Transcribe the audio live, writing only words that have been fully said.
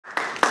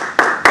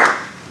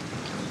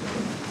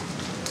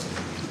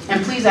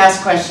And please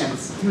ask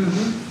questions.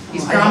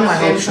 He's promised I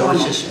hope so.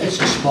 informal.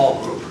 It's a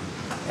small group.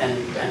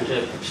 And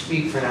to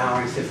speak for an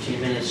hour and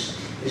 15 minutes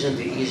isn't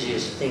the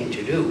easiest thing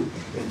to do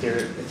if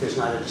there's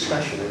not a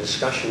discussion. A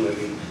discussion would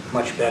be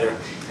much better.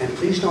 And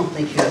please don't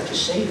think you have to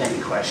save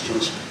any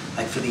questions.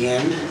 Like for the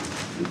end,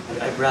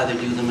 I'd rather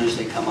do them as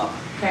they come up.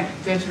 Okay,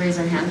 do you have to raise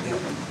our hand? Yeah.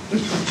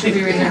 Should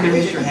we raise our hand?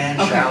 Raise your hand,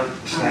 Okay. shout,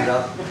 stand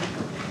up.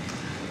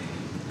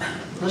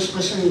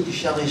 Listening to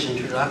Shelley's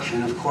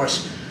introduction, of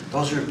course,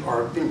 those are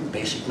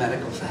basic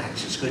medical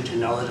facts. It's good to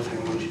know that if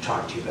I'm going to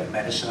talk to you about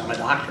medicine, I'm a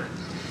doctor.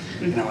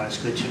 You know, and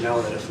it's good to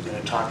know that if we're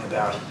going to talk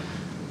about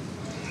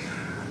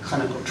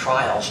clinical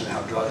trials and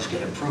how drugs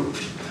get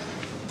approved,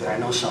 that I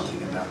know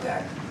something about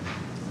that.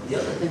 The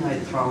other thing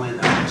I'd throw in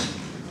there is,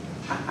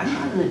 I'm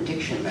not an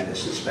addiction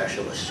medicine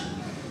specialist,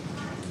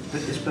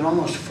 but it's been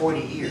almost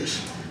 40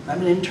 years.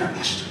 I'm an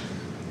internist.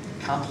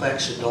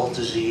 Complex adult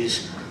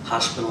disease,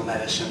 hospital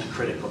medicine,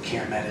 critical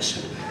care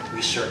medicine,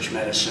 research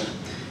medicine.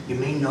 You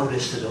may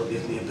notice that it'll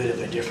give me a bit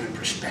of a different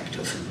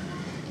perspective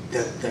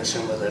than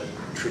some of the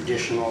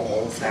traditional,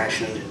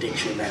 old-fashioned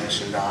addiction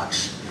medicine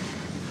docs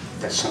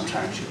that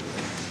sometimes you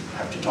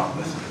have to talk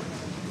with.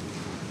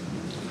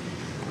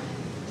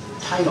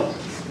 Title,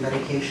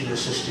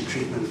 medication-assisted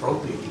treatment for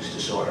opioid use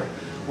disorder,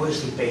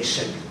 was the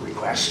basic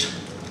request.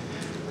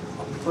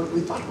 But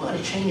we thought we ought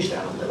to change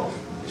that a little.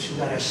 So we've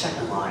got our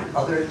second line,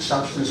 other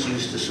substance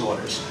use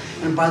disorders.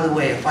 And by the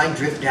way, if I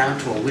drift down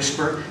to a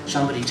whisper,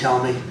 somebody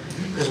tell me,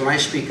 because when I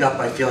speak up,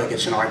 I feel like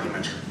it's an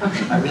argument.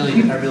 Okay. I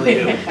really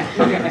do.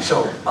 Okay.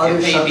 So,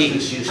 other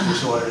substance use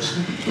disorders,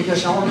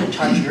 because I want to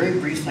touch very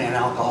briefly on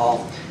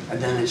alcohol, and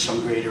then at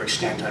some greater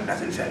extent on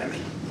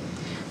methamphetamine.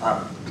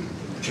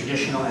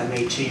 Traditional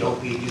MAT,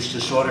 opioid use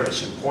disorder,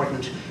 is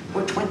important.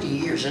 We're 20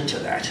 years into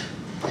that.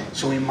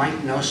 So we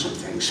might know some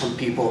things. Some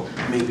people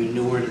may be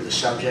newer to the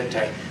subject.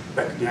 I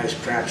recognize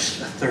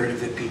perhaps a third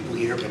of the people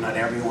here, but not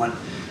everyone.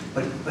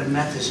 But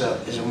meth is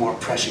a more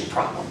pressing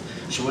problem.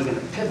 So we're going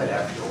to pivot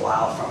after a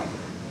while from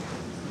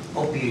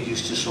opioid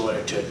use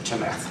disorder to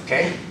meth,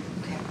 okay?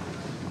 Okay.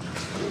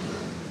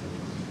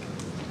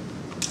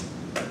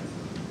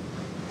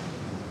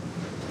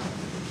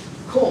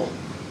 Cool.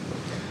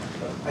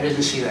 I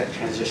didn't see that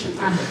transition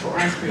thing before.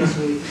 That's pretty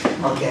sweet.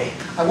 Okay.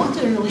 I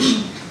wanted to really,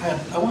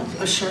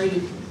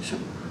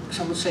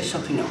 someone say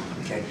something, no,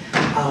 okay.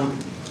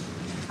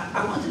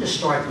 I wanted to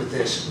start with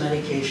this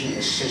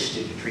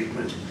medication-assisted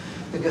treatment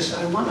because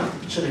I want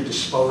to sort of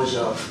dispose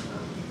of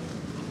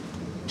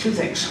two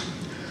things.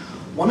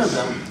 One of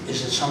them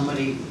is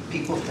that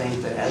people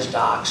think that as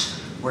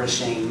docs, we're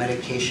saying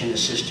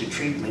medication-assisted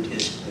treatment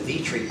is the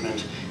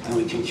treatment and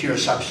we can cure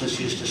substance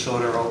use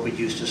disorder or opioid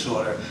use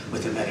disorder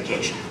with a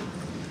medication.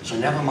 So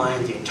never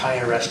mind the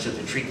entire rest of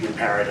the treatment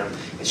paradigm,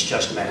 it's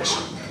just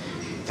medicine.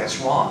 That's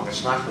wrong.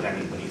 That's not what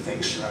anybody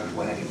thinks or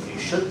what anybody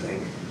should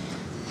think.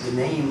 The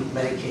name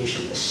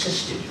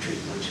medication-assisted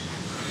treatment,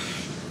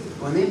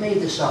 when they made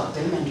this up,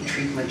 they meant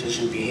treatment as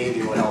in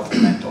behavioral health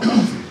and mental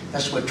health.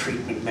 That's what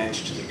treatment meant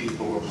to the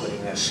people who were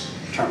putting this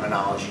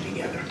terminology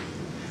together.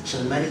 So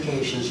the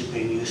medications are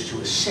being used to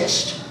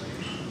assist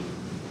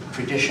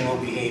traditional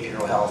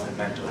behavioral health and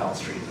mental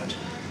health treatment,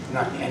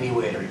 not in any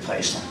way to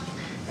replace them.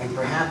 And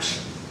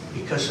perhaps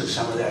because of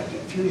some of that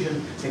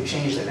confusion, they've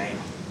changed the name.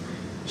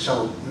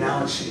 So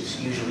now it's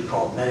usually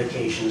called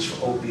medications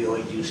for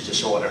opioid use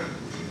disorder,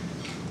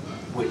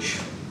 which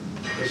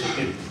is a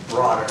bit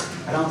broader.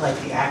 I don't like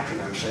the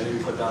acronyms, so I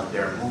didn't put out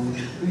there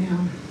MOOD.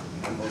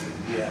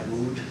 Yeah,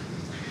 MOOD.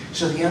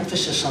 So the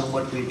emphasis on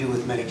what we do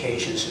with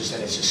medications is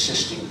that it's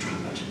assisting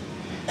treatment.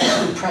 It's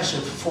an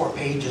impressive 4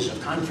 pages of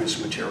conference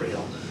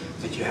material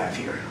that you have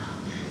here.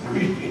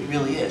 It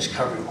really is,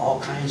 covering all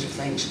kinds of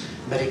things.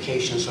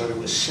 Medications are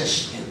to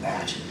assist in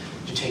that,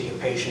 to take a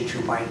patient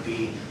who might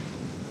be,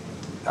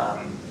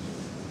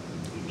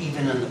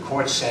 even in the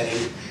court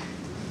setting,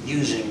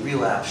 using,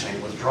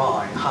 relapsing,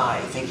 withdrawing, high,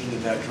 thinking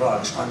about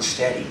drugs,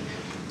 unsteady.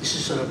 This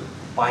is sort of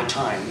buy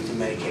time with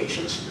the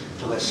medications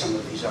to let some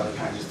of these other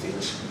kinds of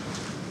things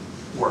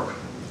work.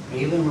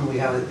 And even when we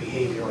have the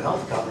behavioral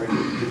health covered,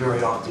 we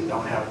very often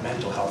don't have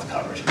mental health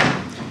covered.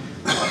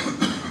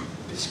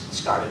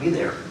 It's got to be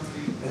there.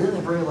 And then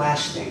the very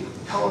last thing,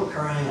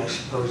 co-occurring, I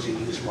suppose you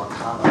use more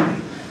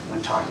commonly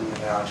when talking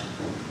about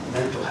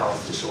mental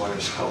health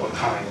disorders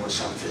co-occurring with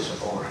some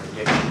physical or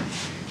addiction.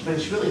 But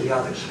it's really the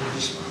others. We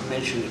just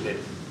mentioned a bit.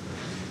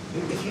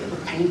 If you have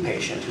a pain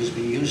patient who's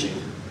been using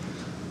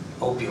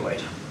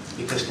opioid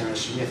because they're in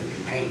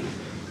significant pain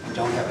and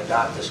don't have a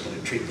doc that's going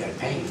to treat that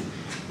pain,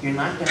 you're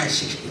not going to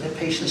succeed. That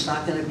patient's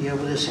not going to be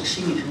able to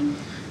succeed.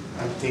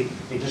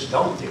 They just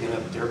don't.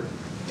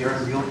 They're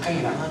in real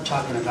pain. I'm not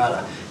talking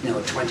about a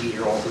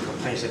 20-year-old who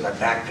complains they've got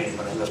back pain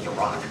when they lift a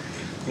rock.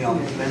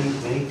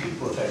 Many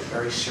people have had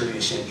very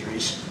serious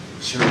injuries,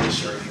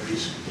 serious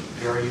surgeries,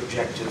 very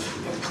objective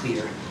and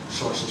clear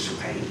sources of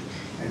pain.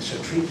 And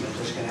so treatment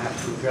is going to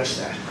have to address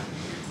that.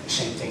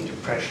 Same thing,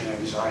 depression,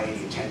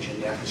 anxiety, attention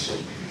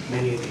deficit.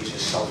 Many of these are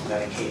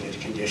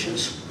self-medicated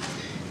conditions.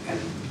 And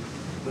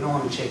we don't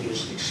want to take it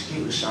as an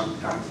excuse. I'm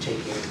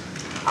taking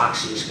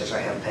oxys because I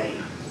have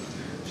pain.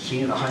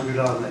 seen 100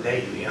 of them a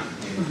day, do you?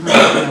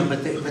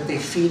 But they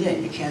feed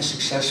in. You can't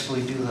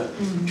successfully do the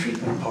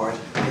treatment part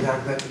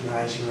without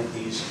recognizing that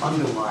these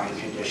underlying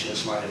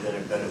conditions, might have been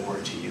a better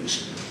word to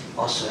use,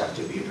 also have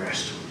to be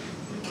addressed.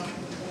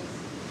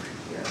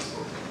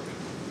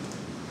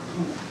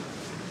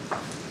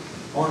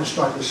 I want to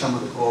start with some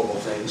of the global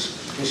things.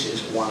 This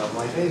is one of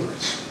my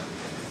favorites.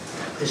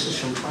 This is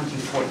from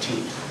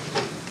 2014.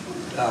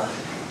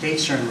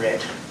 Dates are in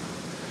red.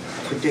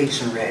 I put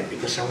dates in red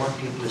because I want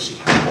people to see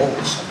how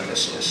old some of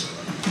this is.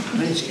 I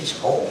mean,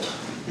 it's old.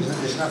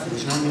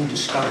 There's no new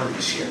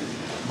discoveries here.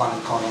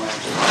 Monoclonal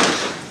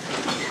antibodies.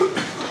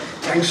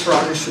 Thanks for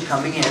others for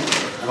coming in.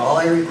 And all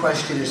I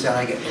requested is that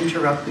I get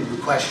interrupted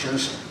with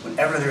questions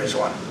whenever there is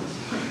one.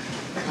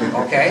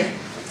 Okay?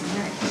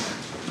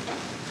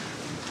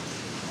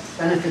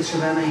 Benefits of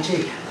MAT.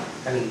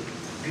 I mean,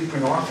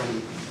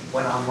 buprenorphine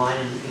went online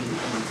in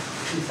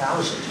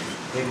 2000,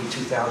 maybe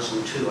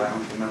 2002, I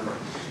don't remember.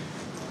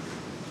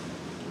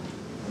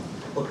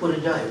 Look what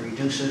it does. It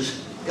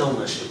reduces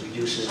illness, it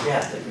reduces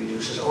death, it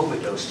reduces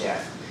overdose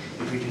death,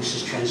 it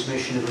reduces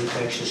transmission of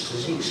infectious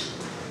disease,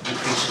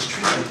 increases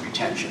treatment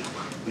retention,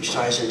 which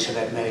ties into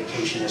that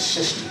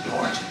medication-assisted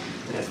part,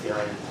 that if they're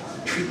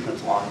in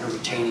treatment longer,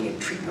 retaining in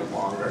treatment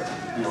longer,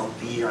 you know,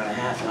 a year and a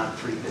half and not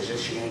 3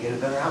 visits, you're going to get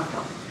a better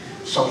outcome.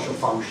 Social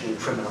functioning,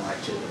 criminal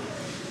activity.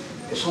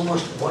 It's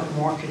almost, what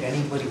more could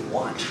anybody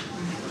want?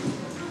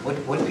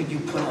 What could you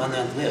put on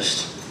that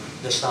list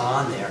that's not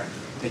on there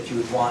that you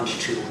would want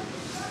to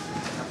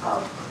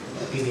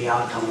be the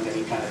outcome of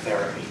any kind of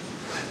therapy?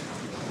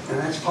 And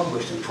that's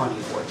published in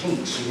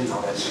 2014, so you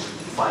know that's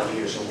 5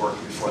 years of work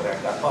before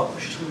that got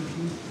published.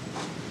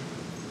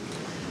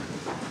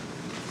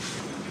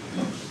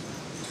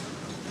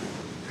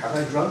 How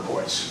about drug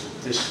courts?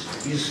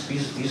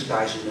 These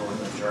guys in New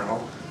England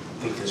Journal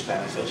think there's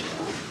benefit.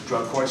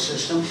 Drug court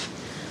system,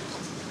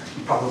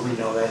 you probably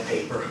know that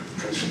paper,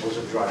 Principles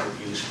of Drug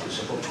Abuse,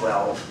 Principle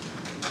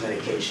 12,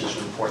 medication is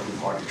an important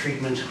part of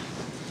treatment.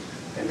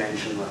 They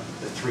mention the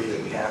 3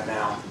 that we have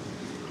now.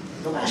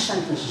 The last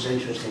sentence is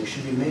interesting,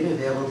 should be made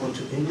available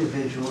to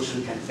individuals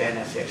who can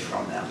benefit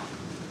from them.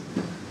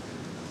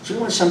 So we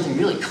want something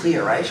really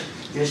clear, right?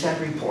 There's that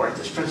report,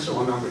 this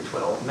principle number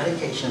 12,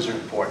 medications are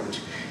important,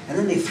 and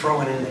then they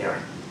throw it in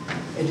there,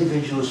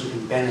 individuals who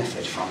can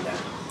benefit from them.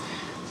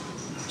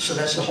 So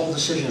that's the whole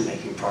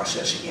decision-making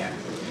process again.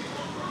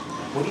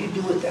 What do you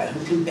do with that?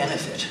 Who can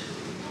benefit?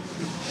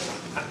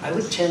 I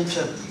would tend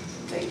to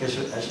think, as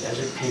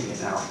an opinion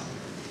now,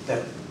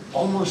 that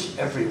almost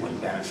everyone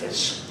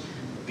benefits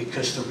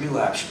because the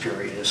relapse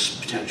period is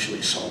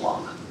potentially so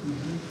long.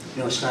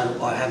 You know, it's not,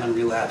 well, I haven't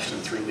relapsed in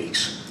 3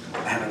 weeks.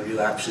 I haven't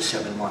relapsed in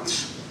 7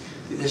 months.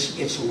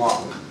 It's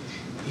long.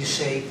 You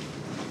say,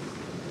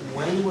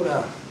 when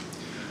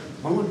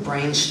would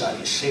brain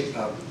studies say,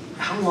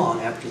 how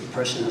long after the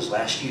person has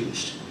last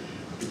used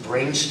do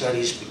brain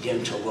studies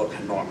begin to look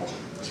normal?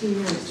 2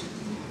 years.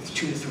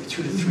 2 to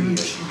 3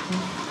 years.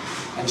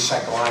 And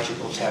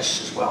psychological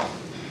tests as well.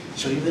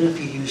 So even if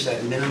you use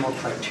that minimal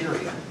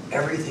criteria,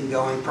 everything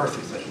going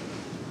perfectly,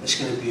 it's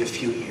going to be a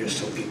few years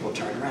till people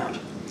turn around.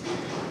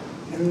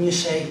 And then you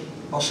say,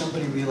 well,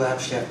 somebody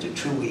relapsed after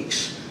 2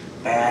 weeks,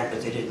 bad,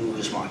 but they didn't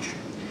lose much.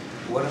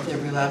 What if they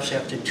relapse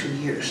after 2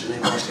 years and they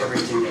lost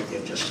everything that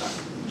they've just done?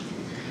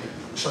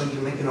 So you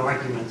make an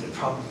argument that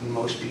probably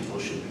most people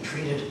should be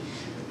treated,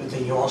 but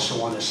then you also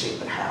want to say,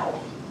 but how?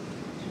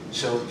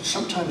 So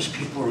sometimes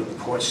people in the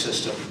court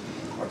system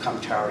or come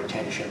to our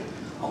attention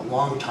a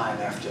long time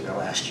after their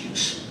last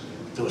use.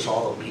 There was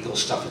all the legal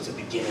stuff at the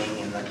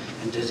beginning and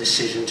the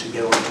decision to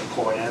go into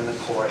court and the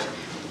court,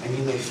 and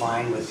you may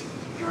find with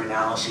your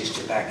analyses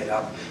to back it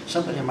up,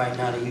 somebody might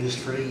not have used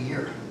for a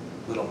year,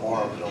 a little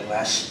more, a little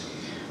less.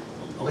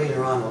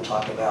 Later on we'll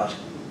talk about,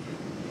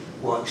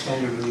 well,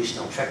 extended release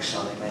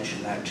naltrexone, I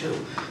mentioned that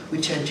too.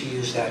 We tend to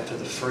use that for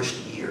the first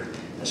year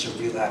as a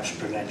relapse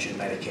prevention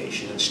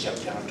medication and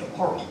step down to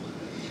oral.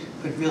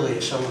 But really,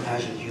 if someone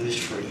hasn't used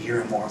for a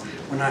year or more,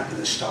 we're not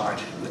going to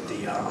start with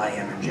the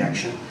IM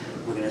injection.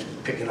 We're going to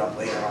pick it up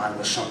later on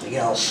with something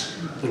else,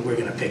 but we're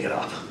going to pick it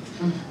up.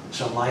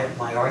 So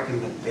my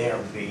argument there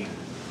would be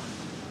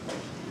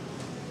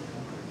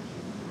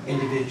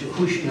individual,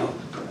 who should,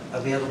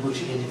 available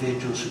to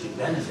individuals who can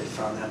benefit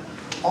from them.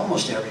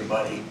 Almost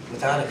everybody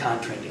without a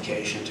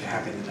contraindication to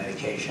having the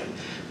medication,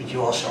 but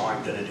you also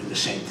aren't going to do the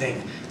same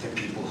thing that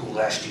people who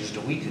last used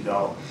a week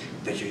ago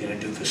that you're going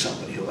to do for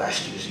somebody who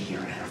last used a year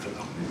and a half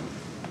ago.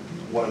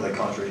 What are the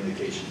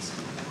contraindications?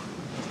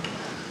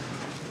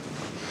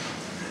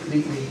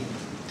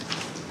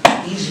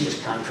 The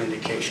easiest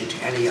contraindication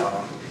to any of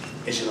them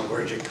is an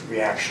allergic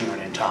reaction or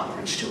an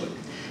intolerance to it.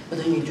 But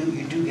then you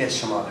do get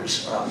some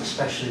others,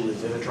 especially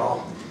with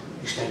Vivitrol,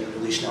 extended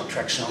release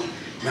naltrexone,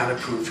 not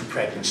approved for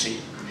pregnancy.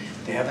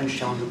 They haven't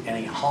shown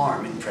any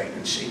harm in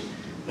pregnancy,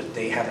 but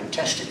they haven't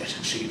tested it,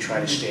 so you try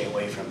to stay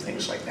away from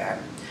things like that.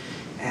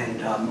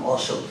 And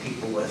also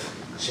people with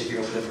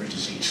severe liver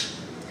disease.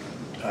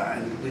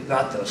 And we've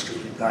got those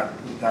because we've got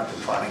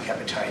the chronic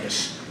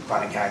hepatitis,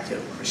 chronic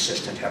active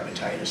persistent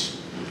hepatitis.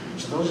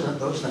 So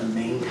those are the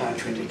main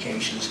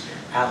contraindications: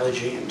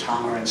 allergy,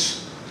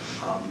 intolerance,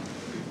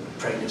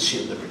 pregnancy,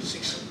 and liver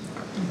disease.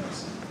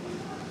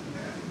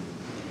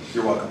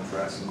 You're welcome for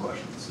asking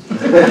questions.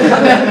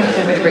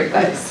 Great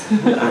advice.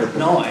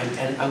 No,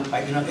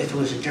 you know, if it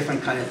was a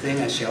different kind of thing,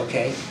 I'd say,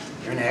 okay,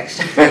 you're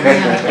next.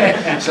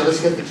 So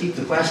let's keep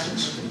the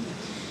questions.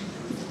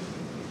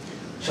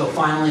 So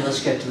finally,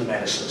 let's get to the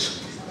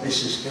medicines.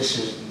 This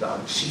is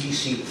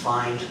CDC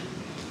defined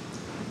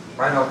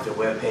right off their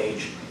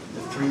webpage. The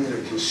three that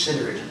are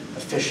considered,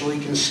 officially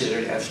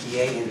considered,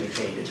 FDA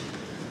indicated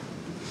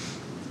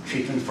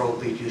treatment for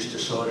opiate use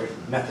disorder: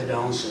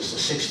 methadone since the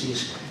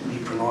 60s,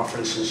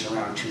 buprenorphine since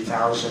around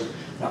 2000,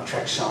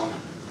 naltrexone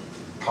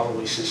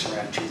probably since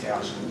around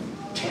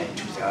 2010,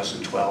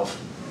 2012.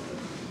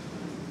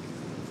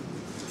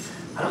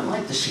 I don't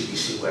like the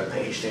CDC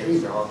webpage. They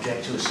either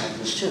object to a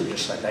sentence too,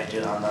 just like I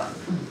did on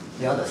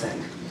the other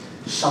thing.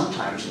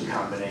 Sometimes in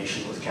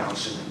combination with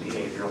counseling and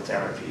behavioral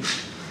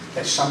therapies.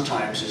 That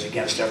sometimes is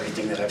against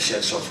everything that I've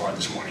said so far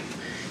this morning.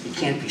 It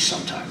can't be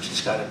sometimes.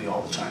 It's got to be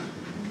all the time.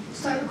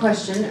 So I have a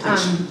question.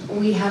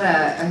 We had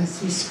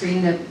we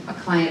screened a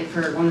client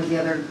for one of the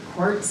other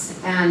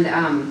courts, and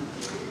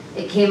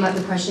it came up.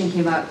 The question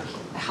came up: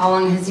 how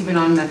long has he been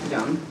on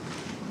methadone?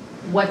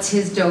 What's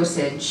his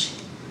dosage?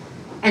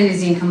 And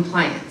is he in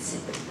compliance?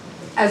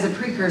 As a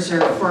precursor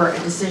for a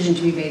decision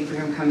to be made for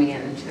him coming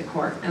into the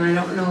court. And I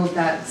don't know if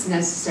that's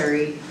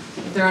necessary.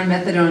 If they're on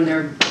methadone,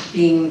 they're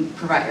being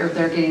provided, or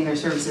they're getting their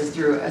services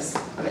through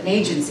an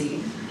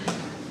agency.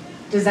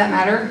 Does that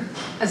matter?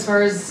 As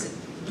far as,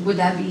 would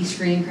that be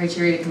screening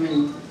criteria to come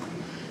in?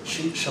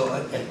 So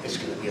it's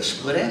going to be a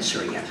split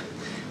answer again,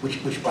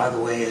 which by the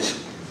way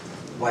is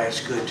why it's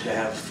good to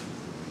have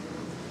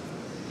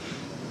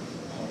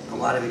a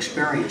lot of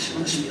experience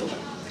in this field.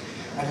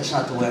 That's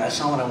not what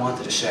I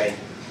wanted to say.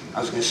 I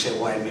was going to say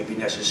why it may be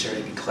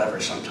necessary to be clever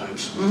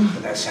sometimes,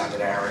 but that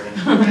sounded arrogant.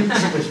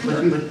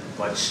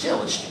 but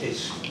still,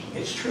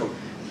 it's true.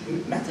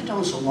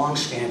 Methadone's a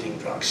long-standing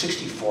drug,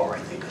 64, I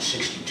think, or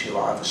 62.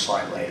 I'll have a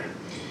slide later.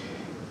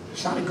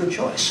 It's not a good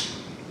choice.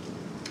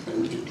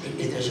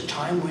 There's a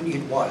time when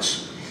it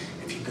was.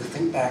 If you could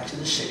think back to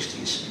the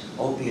 60s,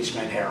 opiates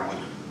meant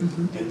heroin.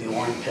 They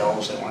weren't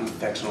pills, they weren't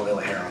fentanyl, they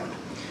were heroin.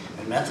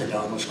 And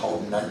methadone was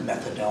called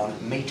methadone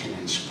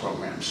maintenance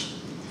programs.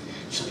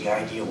 So the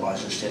idea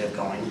was, instead of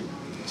going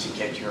to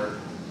get your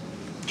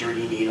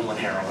dirty needle and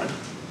heroin,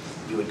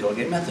 you would go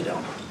get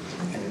methadone.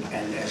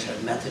 And as a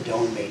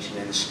methadone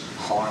maintenance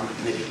harm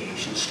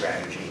mitigation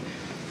strategy,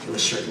 it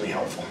was certainly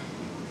helpful.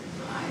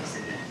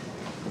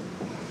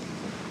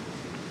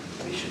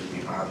 They shouldn't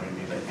be bothering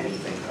me about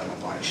anything that I'm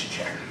obliged to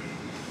check.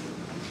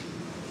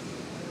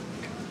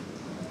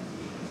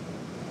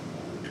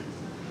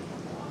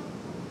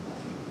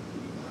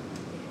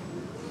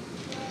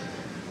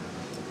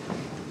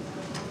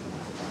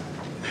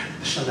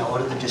 So now,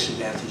 what are the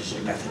disadvantages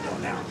of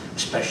methadone now,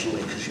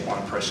 especially because you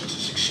want a person to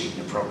succeed in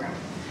the program?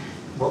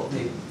 Well,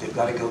 they've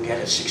got to go get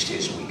it 6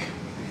 days a week,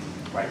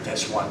 right?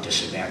 That's one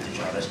disadvantage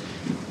of it.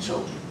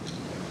 So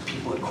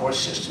people in court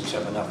systems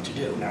have enough to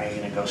do. Now you're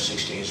going to go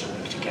 6 days a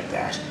week to get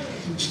that.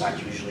 It's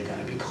not usually going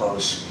to be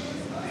close,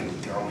 and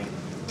there are only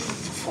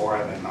 4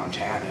 of them in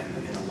Montana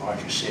and in the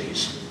larger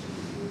cities.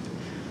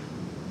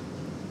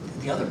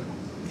 The other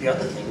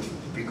thing,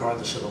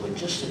 regardless of the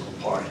logistical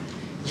part,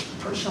 is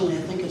personally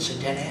I think it's a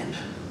dead end.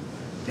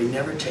 They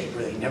never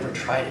taper, they never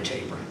try to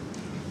taper.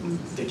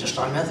 They're just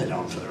on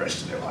methadone for the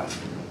rest of their life.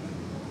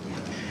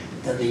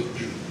 Then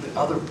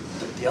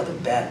the other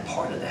bad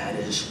part of that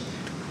is,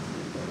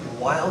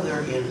 while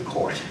they're in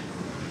court,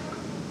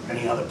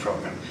 any other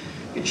program,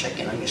 you're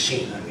checking on your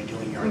seeing them, you're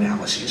doing your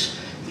analyses.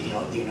 You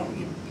know they're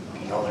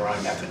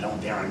on methadone,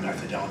 they're on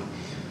methadone.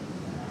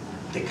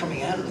 They're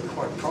coming out of the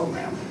court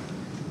program,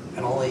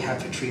 and all they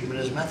have for treatment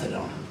is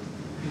methadone.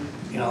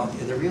 You know,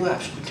 the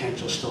relapse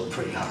potential is still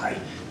pretty high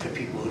for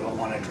people who don't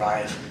want to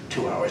drive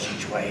 2 hours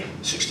each way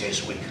 6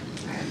 days a week.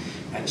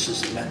 And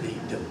since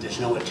there's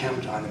no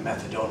attempt on the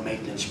methadone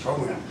maintenance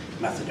program,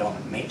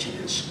 methadone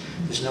maintenance,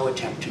 there's no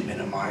attempt to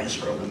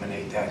minimize or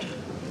eliminate that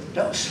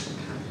dose.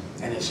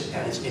 And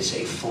it's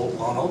a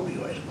full-blown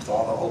opioid with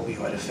all the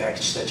opioid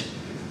effects that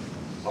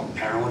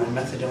heroin and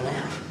methadone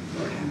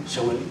have.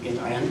 So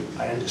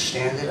I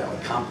understand it. I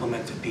would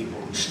compliment the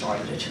people who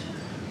started it.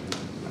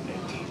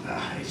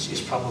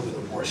 It's probably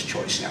the worst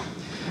choice now.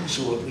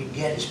 So what we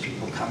get is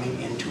people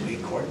coming into a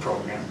court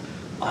program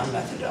on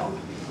methadone.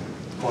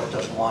 The court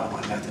doesn't want them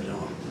on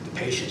methadone. The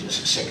patient is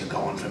sick of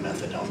going for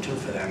methadone too,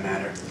 for that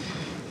matter.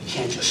 You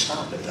can't just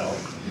stop it though.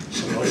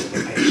 So those are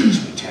the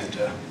patients we tend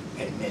to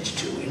admit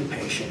to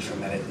inpatient for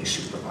medically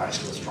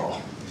supervised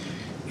withdrawal.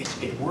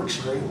 It works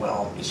very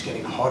well. It's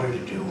getting harder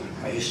to do.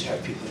 I used to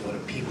have people go to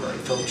Peabody,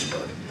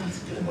 Phillipsburg,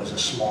 because it was a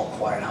small,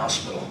 quiet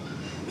hospital.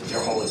 But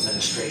their whole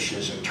administration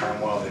is in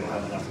turmoil. They don't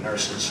have enough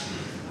nurses.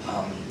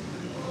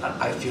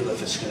 I feel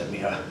if it's going to be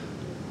a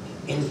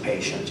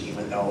inpatient,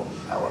 even though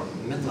our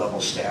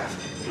mid-level staff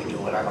can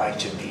do it, I like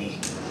to be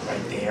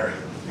right there.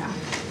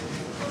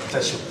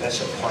 That's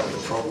a part of the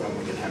program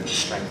we're going to have to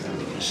strengthen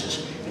because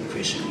there's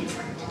increasing need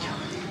for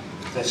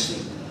that's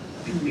the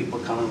people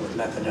coming with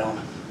methadone,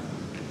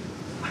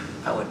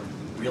 I would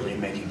really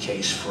make a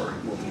case for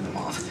moving them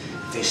off.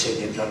 If they say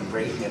they've done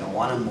great and they don't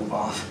want to move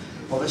off,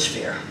 well, that's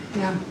fair.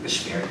 Yeah. It's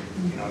fair,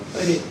 you know.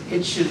 But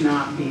it should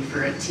not be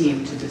for a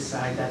team to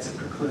decide that's a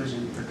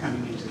preclusion for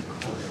coming into the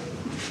court.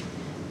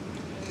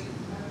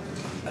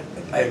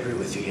 I agree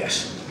with you,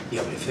 yes.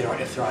 Yeah, if they're on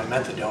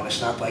methadone, it's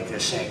not like they're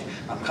saying,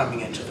 I'm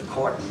coming into the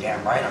court and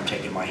damn right I'm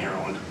taking my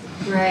heroin.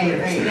 Right,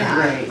 yeah.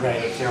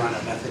 Right, if they're on a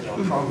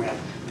methadone program,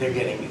 they're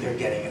getting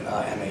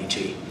MAT.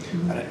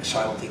 So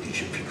I don't think you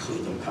should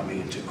preclude them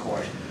coming into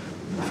court.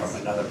 From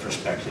another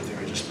perspective, there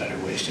are just better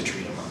ways to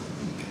treat them.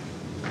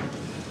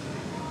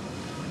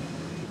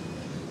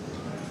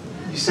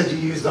 You said you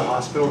use the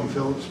hospital in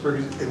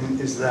Phillipsburg, and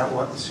is that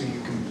what, so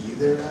you can be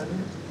there at it?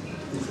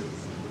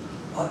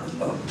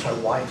 Sorry,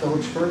 why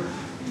Phillipsburg?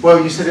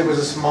 Well, you said it was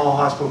a small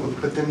hospital,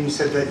 but then you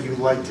said that you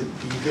like to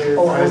be there.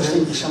 Oh, I was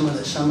thinking some of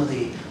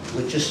the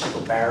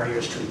logistical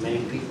barriers to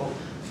admitting people.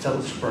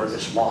 Phillipsburg is a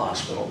small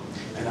hospital,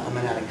 and I'm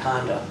in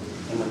Anaconda,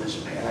 and when there's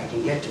and I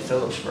can get to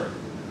Phillipsburg,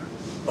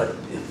 but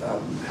if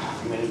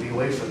I'm going to be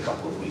away for a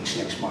couple of weeks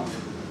next month,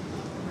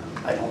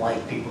 I don't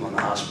like people in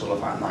the hospital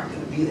if I'm not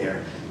going to be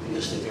there,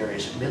 because the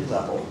various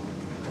mid-level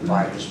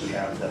providers, we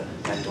have the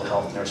mental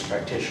health nurse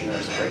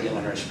practitioners, the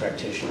regular nurse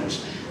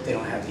practitioners, they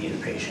don't have the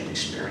inpatient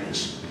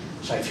experience.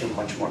 So I feel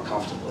much more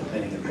comfortable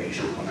admitting a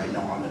patient when I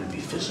know I'm going to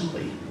be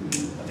physically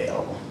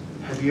available.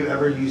 Have you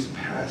ever used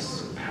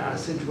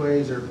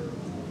passageways or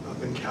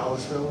up in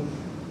Kalispell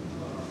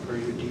for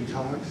your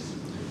detox?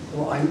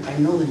 Well, I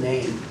know the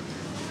name,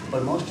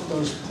 but most of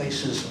those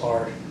places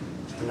are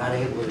not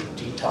able to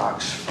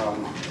detox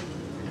from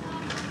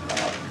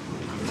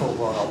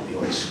full-blown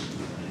opioids.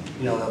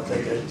 You know,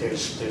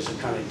 there's a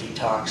kind of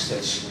detox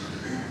that's,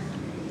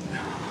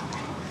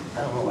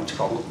 I don't know what to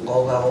call it,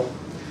 low level.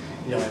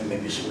 You know, and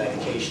maybe some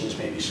medications,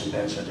 maybe some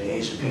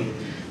benzodiazepine.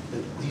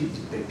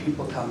 The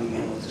people coming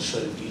in with the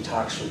sort of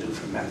detox we'll do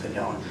from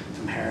methadone,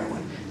 from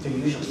heroin, they're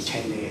usually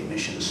 10-day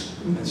admissions,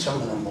 and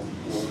some of them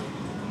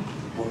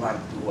will not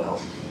do well.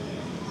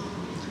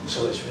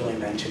 So it's really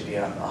meant to be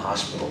a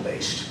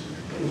hospital-based.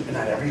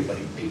 Not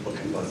everybody, people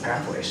can go to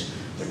pathways.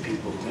 There are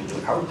people who can do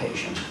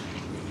outpatient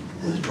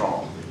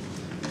withdrawal.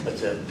 But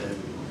the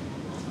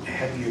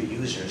heavier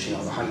users, you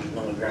know, the 100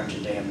 milligrams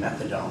a day of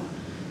methadone,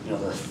 you know,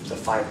 the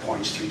 5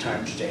 points 3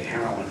 times a day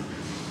heroin,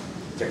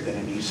 they're going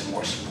to need some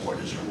more support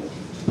as a rule.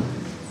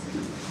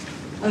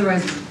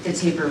 Otherwise, the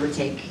taper would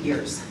take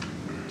years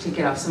to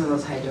get off some of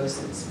those high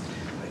doses.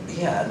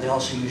 Yeah, and they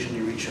also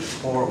usually reach a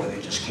floor where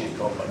they just can't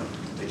go, but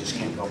they just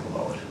can't go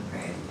below it.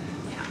 Right.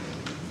 Yeah.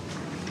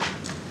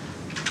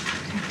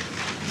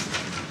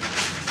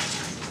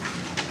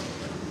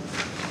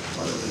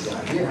 What have we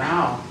got here?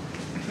 Wow.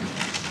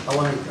 I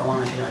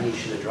want to hit on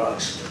each of the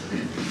drugs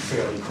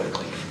fairly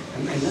quickly.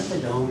 And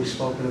methadone, we've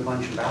spoken a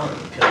bunch about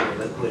it, pill or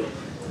liquid.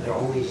 They're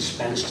only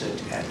dispensed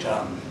at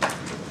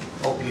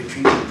opioid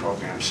treatment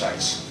program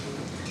sites.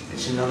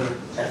 It's another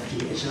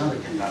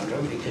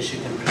conundrum, because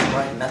you can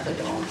prescribe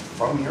methadone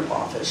from your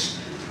office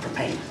for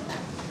pain.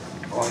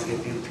 I want to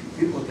give you,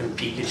 people can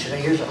peek at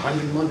today, here's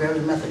 100 milligrams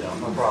of methadone,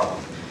 no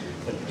problem.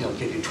 But you know,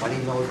 give you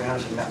 20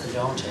 milligrams of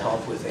methadone to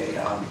help with a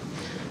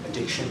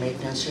addiction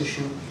maintenance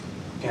issue.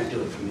 Can't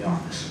do it from the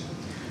office.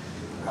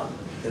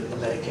 The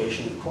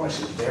medication, of course,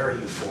 is very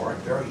euphoric,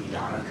 very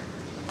hedonic,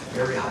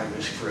 very high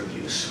risk for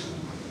abuse.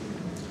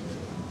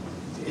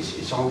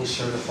 It's only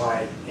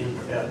certified,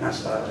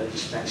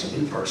 dispensed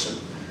in person,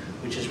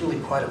 which is really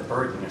quite a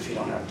burden if you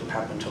don't have to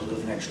happen to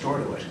live next door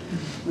to it.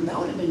 And that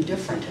would have been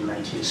different in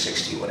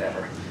 1960,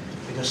 whatever,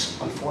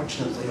 because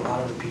unfortunately a lot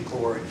of the people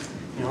were,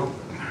 you know,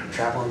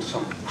 traveling to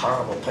some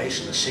horrible place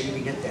in the city to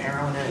get the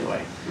heroin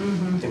anyway.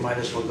 They might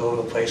as well go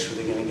to a place where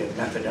they're going to get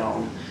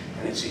methadone,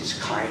 and it's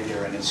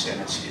kinder and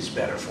it's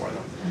better for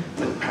them.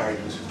 But the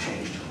paradigms have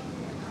changed.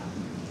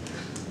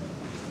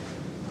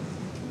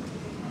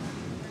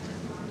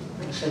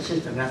 That's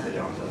it for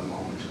methadone for the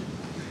moment.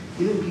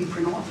 Even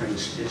buprenorphine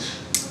is,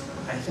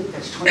 I think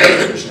that's 20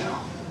 years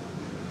now.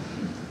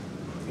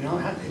 You know,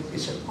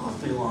 it's an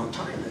awfully long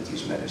time that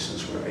these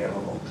medicines were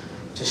available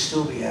to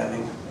still be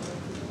having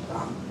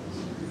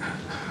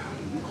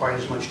quite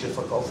as much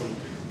difficulty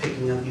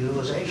picking up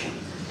utilization.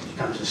 It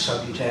comes to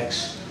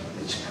Subutex,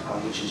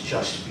 which is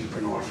just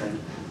buprenorphine.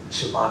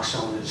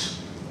 Suboxone is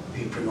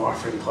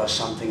buprenorphine plus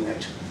something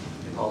that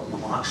they call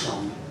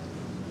naloxone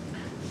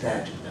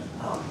that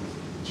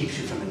keeps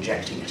you from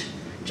injecting it.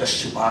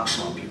 Just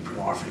Suboxone,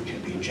 buprenorphine,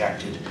 can be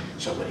injected.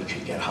 Somebody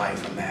could get high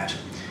from that.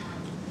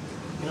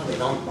 You know, they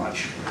don't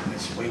much.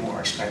 It's way more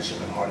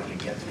expensive and harder to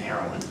get than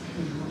heroin.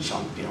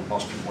 You know,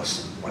 most people,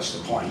 what's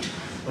the point?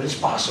 But it's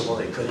possible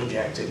they could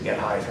inject it, get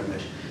high from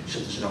it, so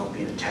there's no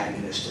opiate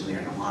antagonist in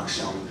there,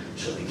 naloxone,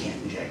 so they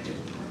can't inject it.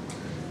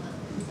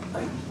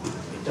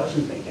 It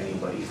doesn't make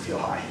anybody feel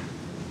high.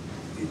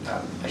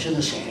 I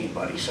shouldn't say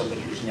anybody.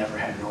 Somebody who's never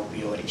had an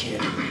opioid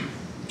kid,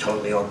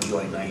 totally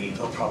opioid naive,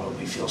 they'll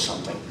probably feel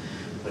something.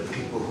 But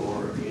people who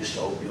are used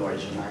to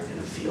opioids are not going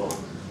to feel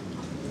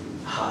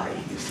high,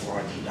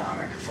 euphoric,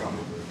 hedonic from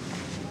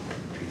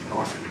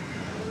buprenorphine.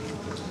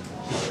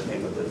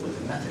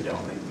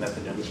 methadone, and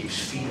methadone keeps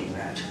feeding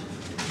that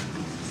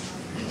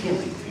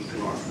healing.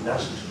 Buprenorphine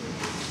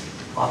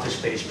doesn't.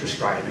 Office-based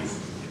prescribing,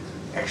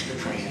 extra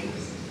training,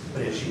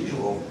 but as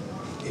usual,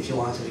 if you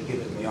wanted to give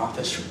it in the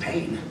office for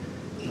pain,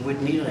 you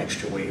wouldn't need an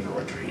extra waiver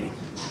or training.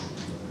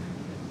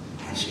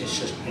 It's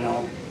just, you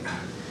know,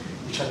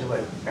 you're talking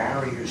about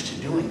barriers to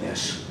doing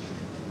this.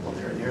 Well,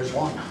 there's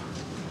one.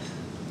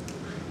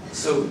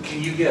 So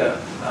can you get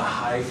a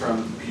high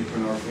from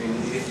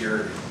buprenorphine if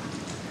you're,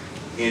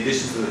 in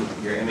addition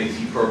to your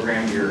MAT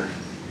program, you're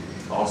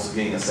also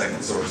getting a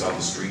second source off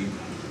the street?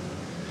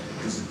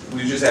 Because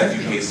we've just had a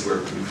few cases where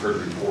we've heard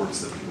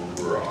reports that people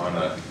who are on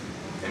a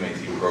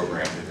MAT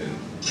program have been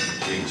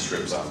getting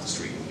strips off the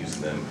street and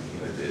using them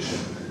in addition.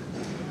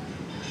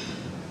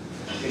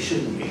 They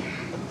shouldn't be.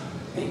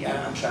 And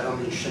I'm sorry, I don't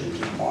mean it shouldn't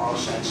in a moral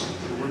sense.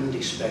 You wouldn't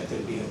expect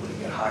they'd be able to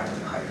get higher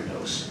and higher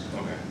dose.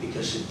 Okay.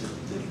 Because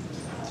the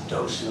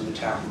dose and the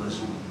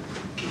metabolism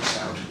peaks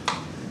out.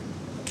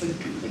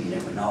 But you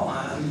never know.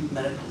 I'm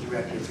medical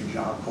director for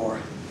Job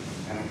Corps,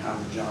 and I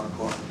come to Job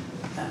Corps.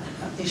 And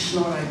they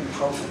snort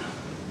ibuprofen.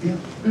 Yeah.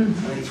 I mean,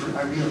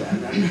 I realize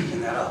I'm not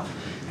making that up,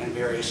 and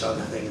various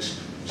other things.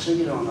 So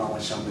you don't know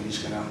what somebody's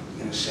gonna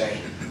say.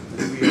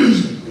 But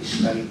realistically,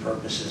 study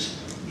purposes,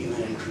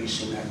 even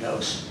increasing that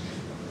dose.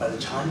 By the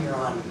time you're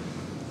on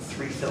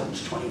 3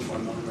 films, 24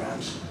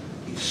 milligrams,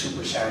 you've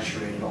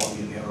supersaturated all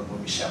the available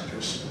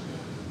receptors.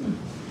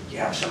 You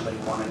have somebody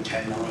 1 in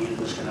 10 million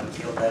who's going to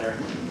feel better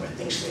or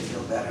thinks they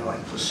feel better,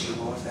 like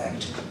placebo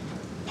effect.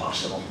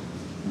 Possible.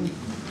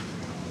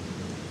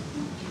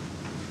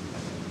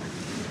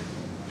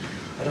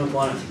 I don't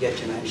want to forget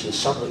to mention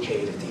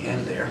Sublocade at the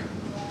end there,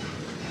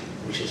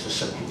 which is the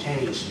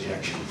subcutaneous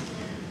injection.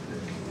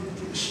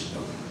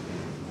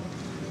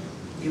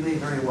 You may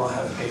very well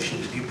have a patient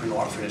whose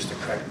buprenorphine is the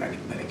correct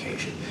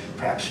medication.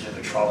 Perhaps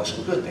Vivitrol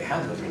isn't good. They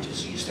have liver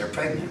disease. They're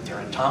pregnant. They're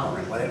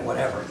intolerant.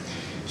 Whatever.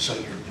 So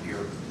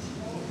you're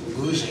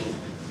losing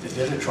the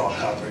Vivitrol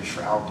coverage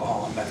for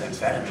alcohol and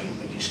methamphetamine,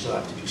 but you still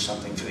have to do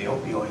something for the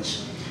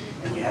opioids.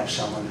 And you have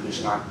someone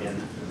who's not been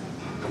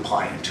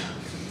compliant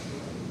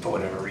for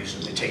whatever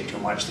reason. They take too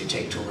much. They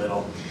take too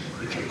little.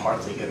 You can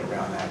partly get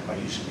around that by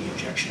using the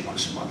injection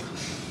once a month.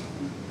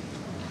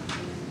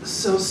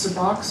 So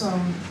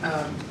Suboxone,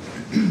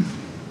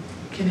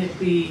 can it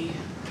be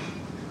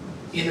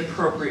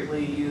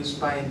inappropriately used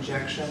by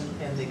injection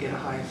and they get a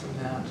high from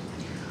that?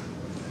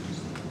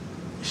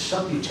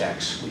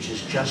 Subutex, which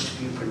is just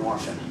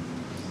buprenorphine,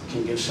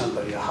 can give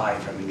somebody a high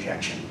from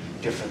injection,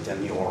 different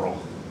than the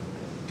oral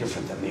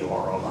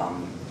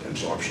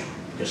absorption,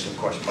 because of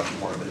course much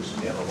more of it is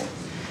available.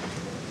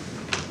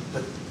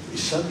 But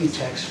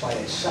Subutex by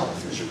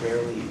itself is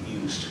rarely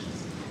used.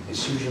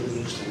 It's usually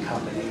used in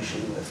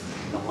combination with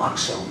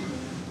naloxone,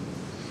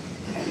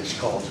 and it's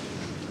called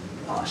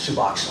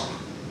Suboxone.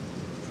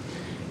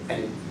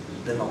 And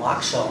the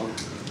naloxone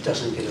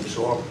doesn't get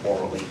absorbed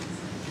orally.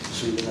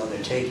 So even though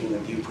they're taking the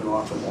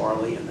buprenorphine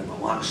orally and the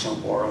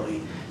naloxone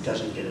orally,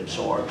 doesn't get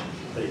absorbed,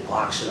 but it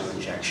blocks it on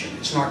injection.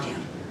 It's Narcan.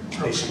 It's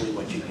basically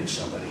what you give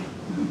somebody.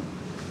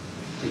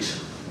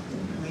 Please.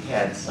 We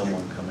had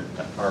someone come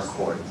into our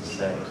court and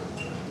say,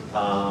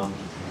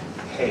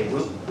 hey,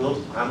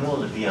 I'm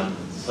willing to be on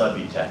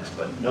Subutex,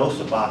 but no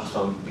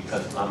Suboxone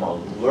because I'm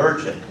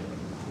allergic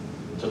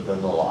to the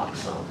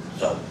naloxone.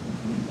 So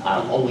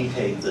I'll only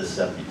take the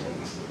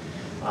Subutex.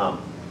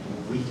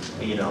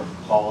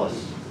 Call us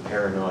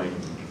paranoid,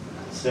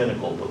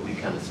 cynical, but we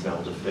kind of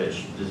smell the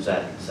fish. Does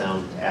that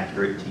sound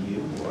accurate to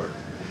you, or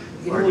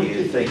do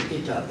you think?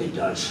 It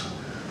does.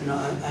 You know,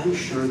 I'm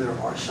sure there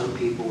are some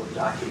people with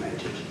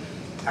documented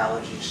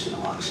allergies to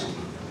naloxone.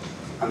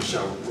 I'm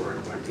sorry,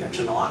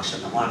 to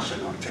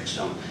naloxone, or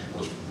Trixone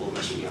will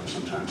mess me up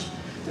sometimes.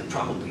 There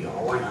probably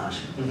are. Why not?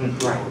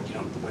 Right. You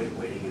know,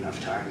 waiting enough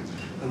time.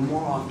 But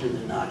more often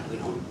than not, we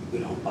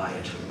don't buy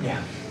it.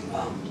 Yeah.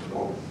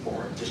 Or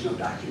there's no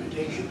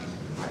documentation.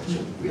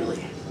 So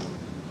really,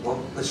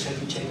 well, let's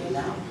have you take it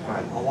now.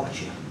 Right. I'll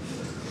watch you.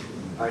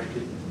 All right.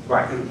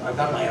 Right. I've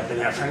got my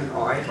epinephrine.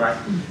 All right. Right.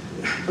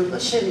 But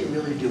let's say they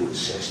really do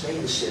insist. They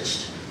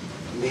insist.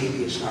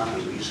 Maybe it's not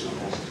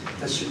unreasonable.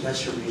 That's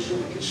the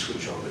reason we can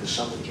switch over to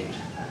Sublocade,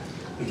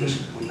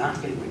 because we're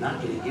not going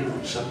to give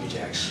them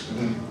Subutex.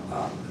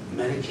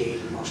 Medicaid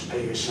and most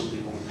payers simply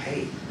won't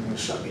pay for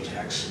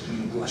Subutex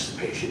unless the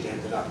patient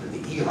ended up in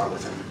the ER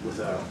with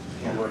an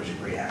allergic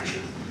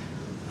reaction.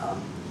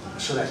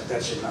 So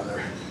that's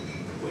another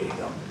way to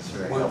go.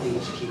 One thing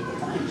to keep in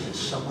mind is that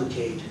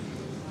Sublocade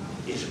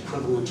is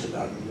equivalent to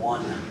about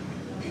 1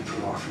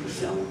 buprenorphine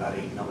film, about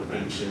 8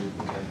 milligrams.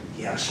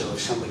 Yeah, so if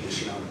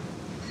somebody's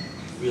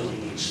really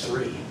needs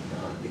 3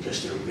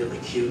 because they're really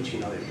cute,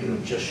 they're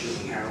just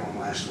shooting heroin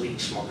last week,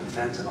 smoking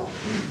fentanyl,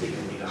 they're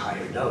going to need a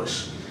higher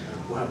dose.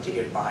 We'll have to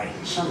get by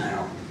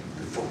somehow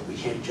before we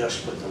can't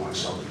just put them on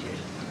Sublocade.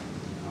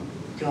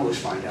 You can always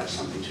find out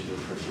something to do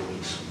for a few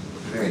weeks.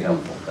 Very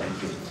helpful,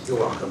 thank you. You're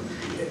welcome.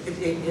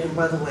 And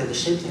by the way, the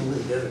same thing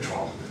with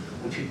Vivitrol.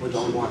 when people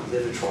don't want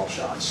Vivitrol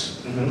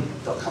shots,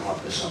 they'll come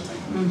up with something.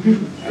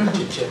 And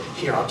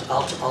here, I'll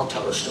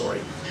tell a story.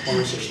 A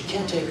woman says she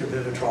can't take her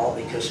Vivitrol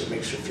because it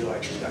makes her feel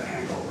like she's got a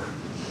hangover.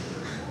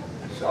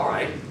 I said, all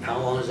right, how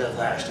long does that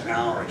last? An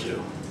hour or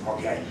two?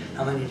 Okay.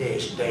 How many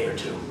days? A day or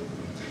two.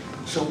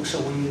 So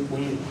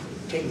when you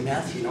take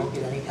meth, you don't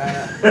get any kind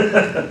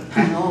of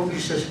hangover? She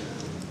says,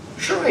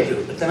 sure I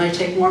do, but then I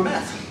take more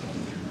meth.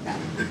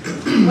 I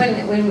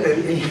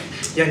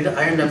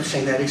end up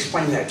saying that.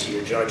 Explain that to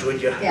your judge,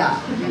 would you?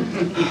 Yeah.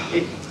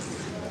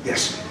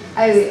 Yes.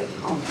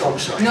 I'm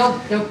sorry.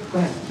 Nope, go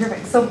ahead.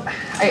 Perfect. So,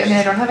 I mean,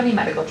 I don't have any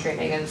medical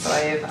training, and so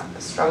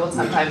I've struggled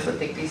sometimes with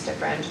like these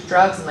different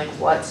drugs and like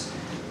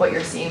what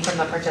you're seeing from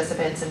the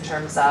participants in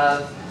terms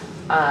of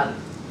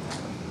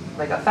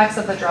like effects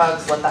of the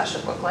drugs, what that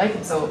should look like.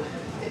 And so,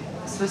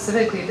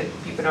 specifically the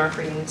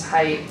buprenorphine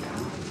type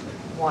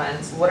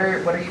ones, what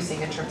are you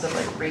seeing in terms of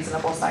like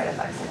reasonable side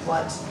effects?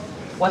 Like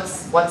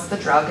what's the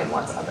drug and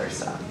what's other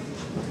stuff?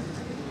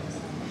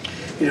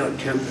 You know,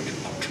 to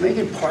make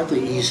it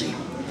partly easy,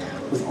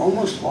 with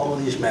almost all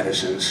of these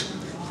medicines,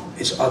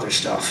 it's other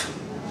stuff.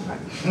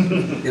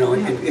 You know,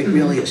 it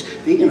really is.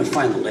 You're going to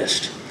find the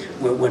list.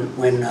 When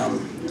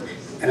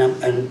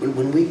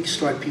we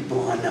start people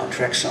on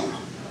naltrexone,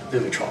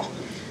 Vivitrol,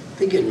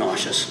 they get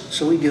nauseous.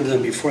 So we give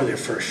them, before their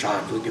first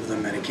shot, we'll give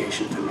them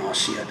medication for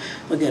nausea.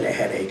 They'll get a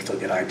headache, they'll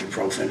get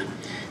ibuprofen.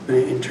 But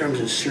in terms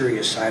of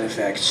serious side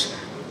effects,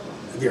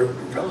 they're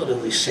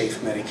relatively safe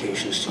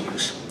medications to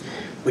use.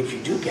 But you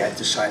do get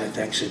the side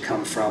effects that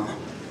come from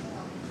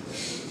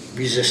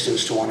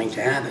resistance to wanting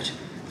to have it.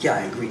 Yeah,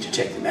 I agree to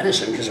take the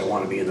medicine because I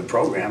want to be in the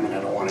program and I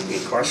don't want to be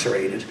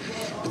incarcerated,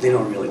 but they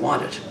don't really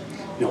want it.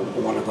 You know,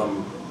 one of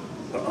them,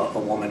 a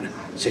woman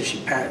said she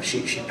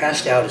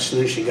passed out as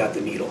soon as she got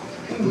the needle.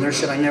 The nurse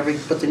said, I never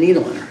put the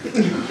needle in her.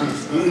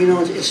 You know,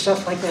 it's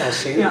stuff like that.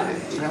 See, you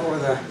know, or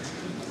the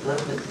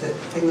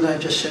thing that I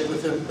just said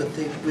with the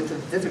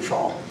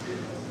Vivitrol.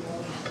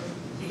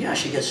 Yeah,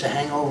 she gets a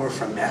hangover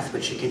from meth,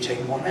 but she can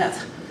take more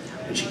meth,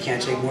 and she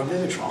can't take more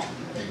Vivitrol.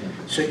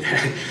 So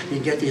you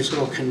get these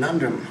little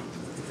conundrum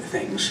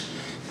things,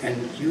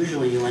 and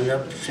usually you end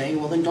up saying,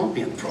 well, then don't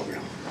be in the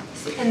program.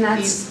 And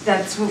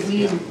that's what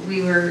we've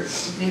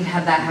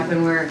had that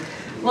happen where,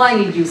 well, I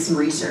need to do some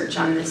research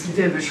on this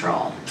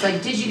Vivitrol.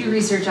 Like, did you do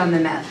research on the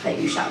meth that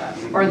you shot up,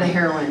 or the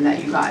heroin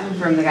that you got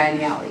from the guy in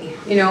the alley?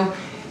 You know,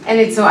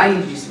 and so I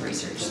need to do some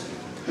research.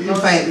 We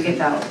get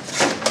that.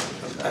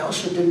 I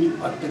also didn't.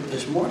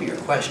 There's more to your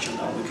question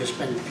though. We could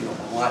spend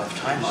a lot of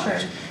time on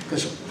it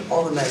because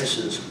all the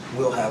medicines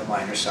will have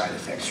minor side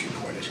effects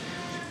reported.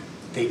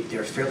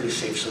 They're fairly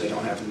safe, so they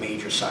don't have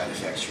major side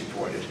effects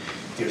reported.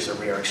 There's a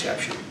rare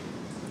exception.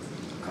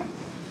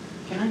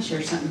 Can I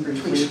share something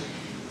briefly? Please.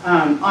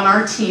 On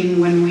our team,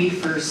 when we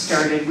first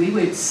started, we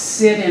would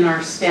sit in our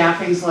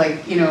staffings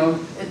like,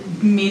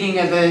 meeting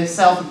of the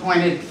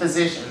self-appointed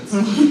physicians.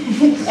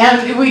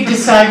 And we'd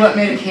decide what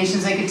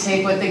medications they could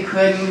take, what they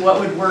couldn't, what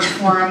would work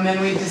for them. Then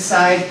we'd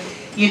decide,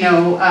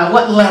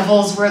 what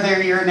levels were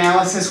their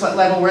urinalysis, what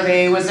level were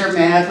they, was their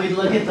meth, we'd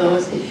look at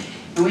those.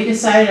 And we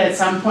decided at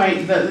some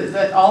point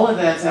that all of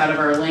that's out of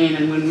our lane.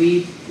 And when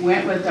we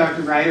went with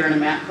Dr. Reiter in a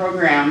MAT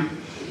program,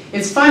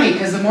 it's funny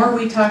because the more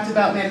we talked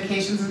about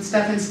medications and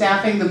stuff in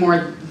staffing, the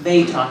more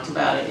they talked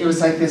about it. It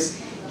was like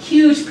this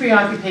huge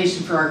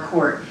preoccupation for our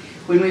court.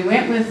 When we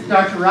went with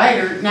Dr.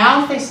 Reiter,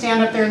 now if they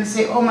stand up there and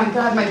say, oh my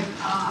God, my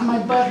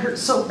butt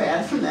hurts so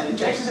bad from that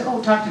injection, say, oh,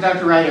 talk to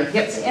Dr. Reiter. Yep,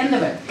 it's the end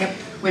of it. Yep.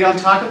 We don't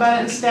talk about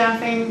it in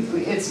staffing.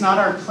 It's not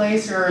our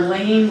place or our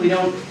lane. We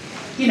don't,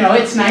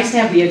 it's nice to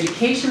have the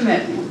education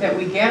that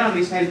we get on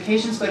these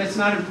medications, but it's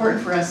not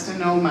important for us to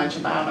know much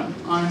about them,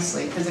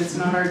 honestly, because it's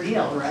not our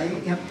deal,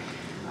 right? Yep.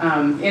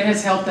 It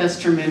has helped us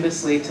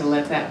tremendously to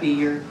let that be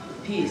your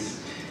piece.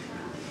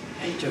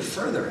 And to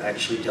further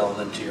actually delve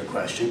into your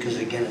question, because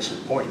again it's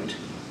important,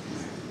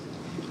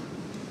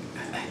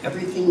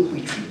 everything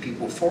we treat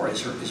people for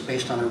is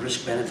based on a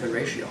risk-benefit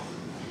ratio.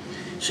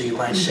 So you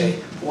might say,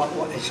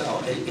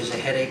 is a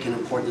headache an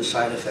important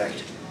side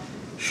effect?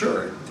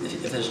 Sure,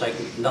 if there's like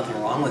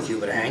nothing wrong with you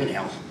but a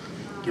hangnail,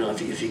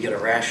 if you get a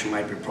rash from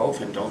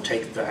ibuprofen, don't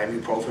take the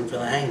ibuprofen for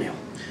the hangnail.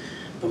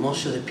 But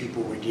most of the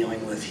people we're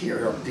dealing with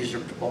here, these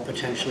are all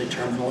potentially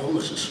terminal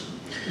illnesses.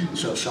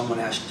 So if someone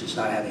does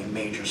not have a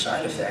major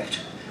side effect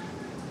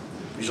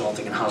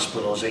resulting in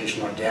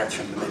hospitalization or death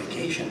from the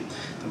medication,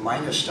 the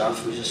minor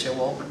stuff, we just say,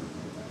 well,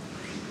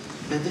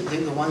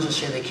 the ones that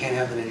say they can't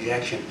have an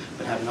injection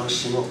but have no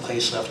single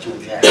place left to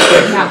inject. So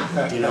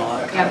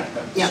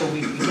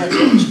we get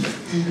those.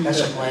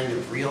 That's a blend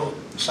of real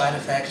side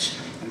effects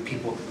and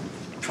people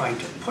trying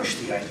to push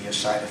the idea of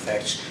side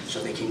effects so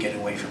they can get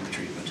away from the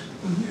treatment.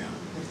 Yeah.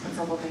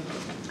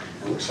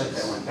 It looks like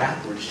that went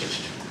backwards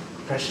just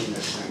pressing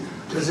this thing.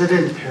 Does it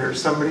impair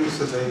somebody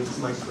so they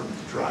like from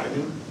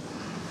driving?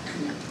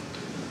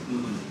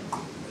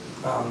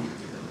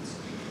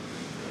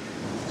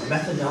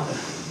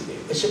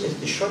 Methadone,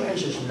 the short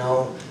answer is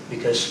no,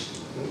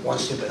 because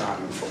once they've been on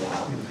them for a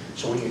while.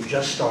 So when you're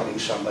just starting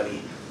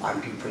somebody,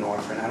 on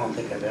buprenorphine. I don't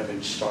think I've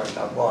ever started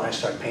out, well, when I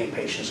start paying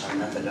patients on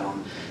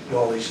methadone, you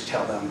always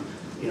tell them,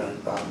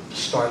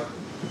 start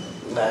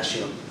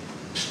less,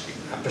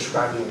 I'm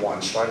prescribing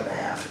one, start at a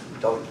half.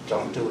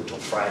 Don't do it till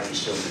Friday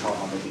so you know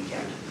on the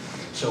weekend.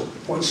 So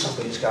once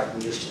somebody's gotten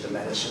used to the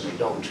medicine, they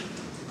don't.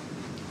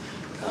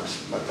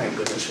 But thank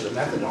goodness for the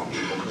methadone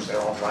people, because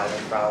they're all driving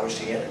for hours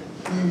to get it.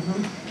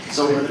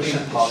 So are the It's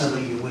main positive,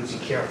 something you would be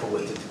careful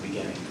with at the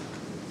beginning.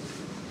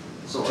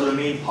 so are the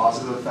main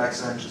positive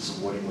effects then just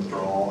avoiding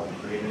withdrawal and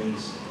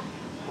cravings?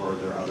 Or are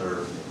there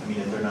other, I mean,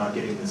 if they're not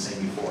getting the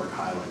same euphoric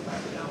high like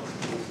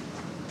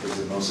methadone, is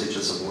it mostly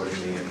just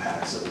avoiding the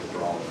impacts of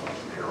withdrawal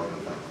from heroin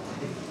effect?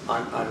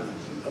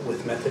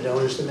 With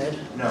methadone as the med?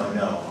 No,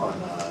 on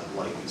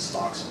like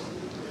Suboxone.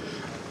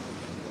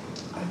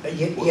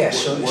 Yeah,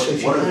 so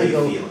if you what are kind of they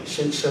go,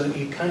 feeling? so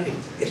you kind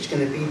of, it's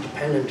going to be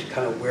dependent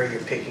kind of where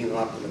you're picking them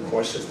up in the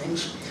course of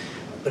things.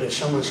 But if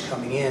someone's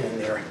coming in and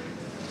they're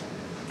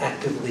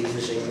actively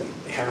using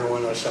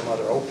heroin or some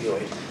other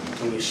opioid,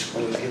 when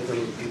you give them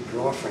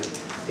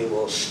buprenorphine, they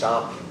will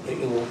stop, it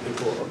will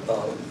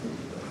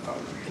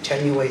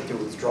attenuate their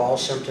withdrawal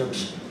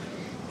symptoms,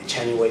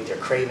 attenuate their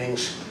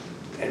cravings,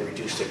 and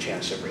reduce their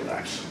chance of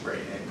relapse. Great,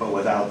 but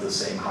without the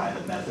same high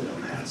that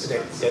methadone has.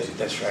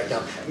 That's right. Now,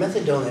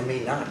 methadone, they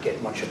may not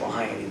get much of a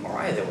high anymore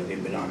either when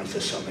they've been on it for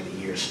so many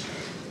years,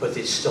 but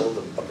it's still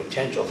a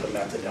potential for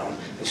methadone.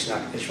 It's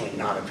really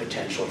not a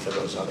potential for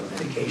those other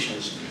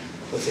medications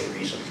within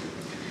reason.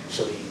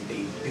 So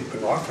the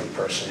buprenorphine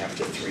person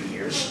after 3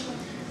 years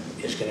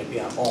is going to be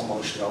on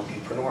almost no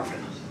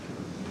buprenorphine.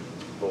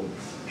 We'll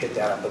hit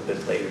that up a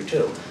bit later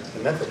too. The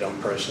methadone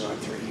person on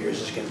 3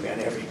 years is going to be on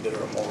every bit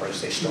or more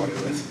as they started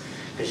with,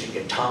 because you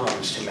get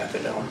tolerance to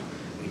methadone.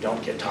 You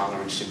don't get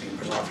tolerance to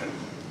buprenorphine.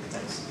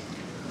 Thanks.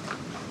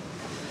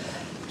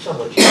 So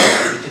look, we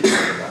did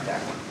talk about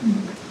that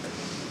one.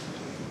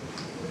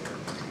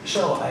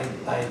 So I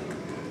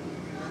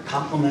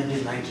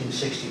complimented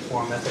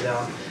 1964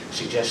 methadone,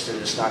 suggested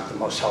it's not the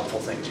most helpful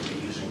thing to be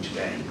using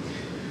today.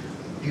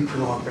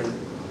 Buprenorphine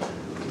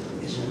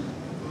is an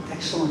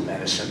excellent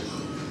medicine,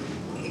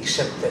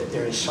 except that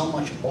there is so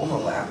much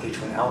overlap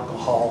between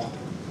alcohol,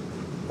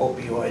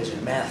 opioids,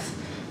 and meth.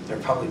 There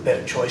are probably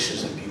better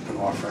choices than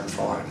buprenorphine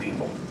for a lot of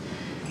people.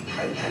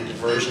 And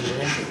diversion is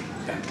an issue.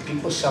 And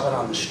people sell it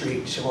on the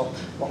street. You say, well,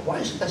 why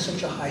is that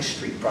such a high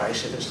street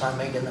price if it's not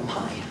making them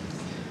high?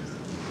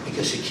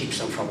 Because it keeps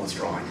them from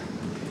withdrawing.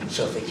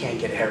 So if they can't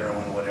get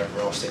heroin or whatever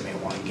else they may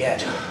want to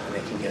get, and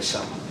they can get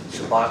some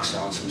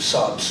Suboxone, some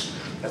subs,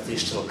 at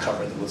least it'll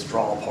cover the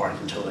withdrawal part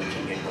until they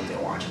can get what they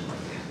want.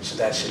 So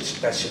that's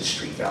its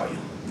street value.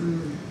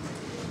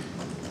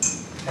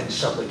 And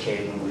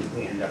sublicating,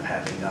 we end up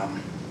having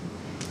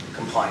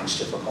compliance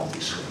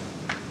difficulties.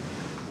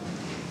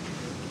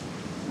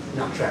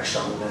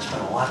 Naltrexone, we're going to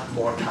spend a lot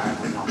more time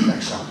on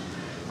naltrexone.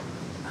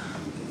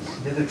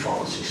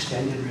 Vivitrol is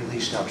extended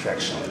release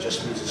naltrexone. It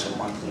just means it's a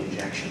monthly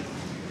injection.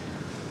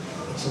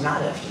 It's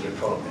not FDA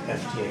approved.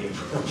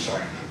 I'm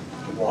sorry,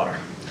 water.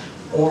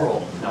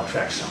 Oral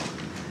naltrexone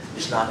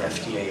is not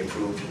FDA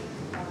approved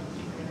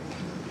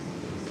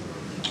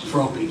for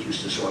opioid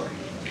use disorder.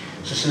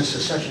 So since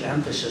there's such an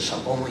emphasis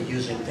on only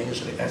using things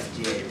that are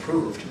FDA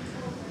approved,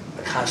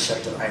 a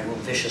concept that I will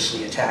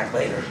viciously attack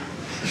later,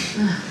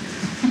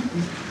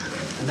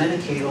 the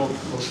Medicaid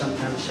will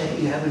sometimes say,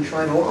 you haven't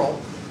tried oral.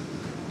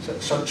 So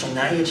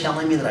now you're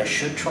telling me that I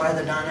should try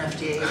the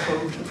non-FDA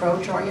approved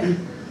approach, are you?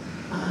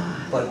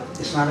 But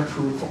it's not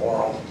approved for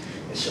oral,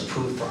 it's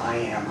approved for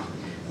IM.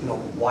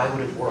 Why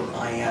would it work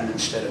IM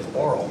instead of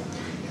oral?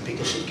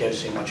 Because it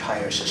gives a much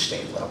higher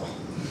sustained level.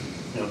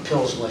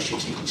 Pills, unless you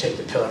can take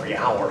the pill every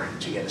hour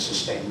to get a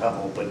sustained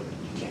level, but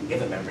you can't give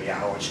them every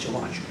hour, it's too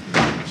much.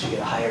 So you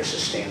get a higher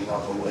sustained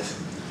level with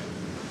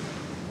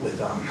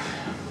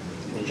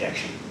an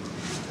injection.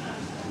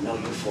 No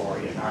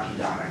euphoria, not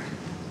hedonic.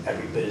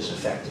 Every bit as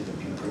effective as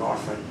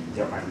buprenorphine.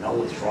 There are no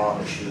withdrawal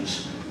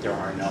issues. There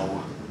are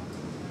no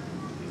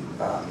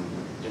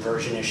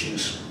diversion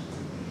issues.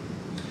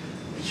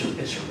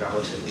 It's a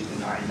relatively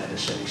benign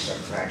medicine except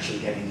for actually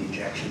getting the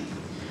injection.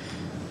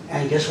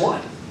 And guess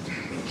what?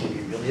 It can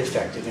be really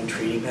effective in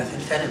treating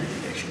methamphetamine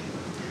addiction.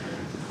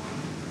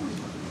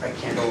 I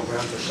can't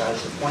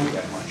overemphasize the point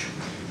that much.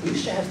 We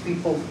used to have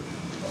people,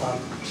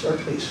 sir,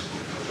 please.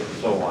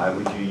 So why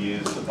would you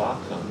use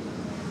Suboxone?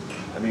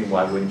 I mean,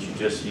 why wouldn't you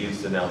just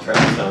use the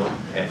naltrexone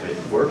if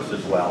it works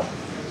as well?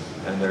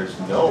 And there's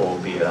no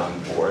opiate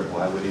on board,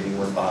 why would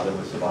anyone bother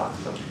with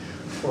Suboxone?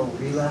 For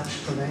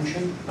relapse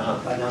prevention,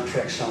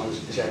 naltrexone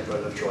is our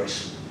drug of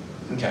choice.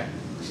 Okay.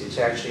 It's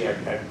actually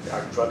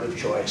our drug of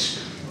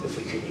choice if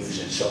we can use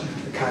it. So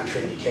the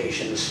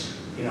contraindications,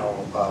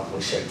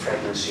 we said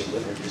pregnancy,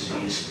 liver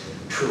disease,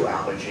 true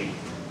allergy.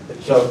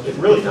 So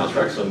really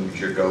naltrexone is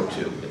your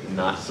go-to,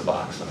 not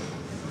Suboxone?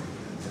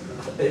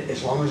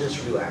 As long as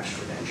it's relapse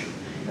prevention.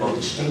 And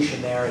the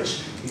distinction there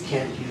is you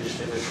can't use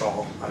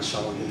Vivitrol on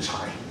someone who's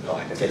high.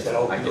 If it's that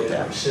opioid in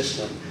our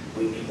system,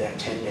 we need that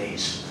 10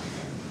 days.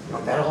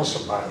 That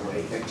also, by the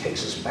way, that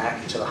takes us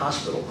back into the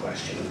hospital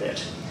question a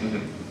bit.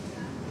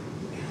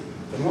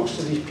 But most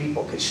of these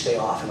people could stay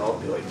off an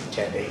opioid for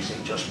 10 days,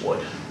 they just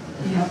would.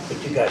 Yeah.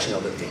 But you guys know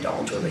that they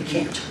don't or they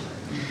can't.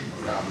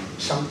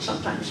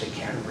 Sometimes they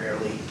can,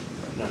 rarely.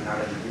 You're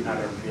not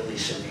a really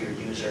severe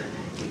user.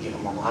 You give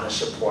them a lot of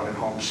support at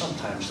home,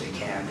 sometimes they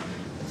can,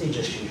 but they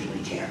just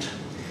usually can't.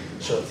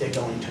 So if they're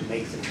going to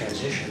make the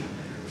transition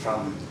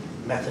from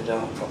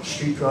methadone, from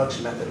street drugs,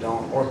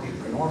 methadone, or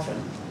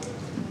buprenorphine,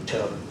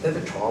 to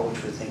Vivitrol,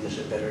 which we think is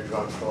a better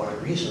drug for a lot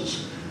of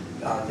reasons,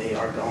 they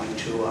are going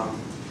to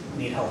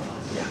need help.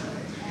 Yeah.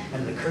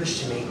 And it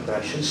occurs to me that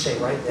I should say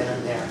right then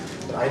and there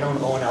that I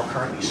don't own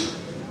Alkermes,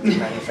 the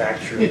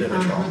manufacturer of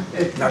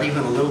Vivitrol. Not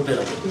even a little bit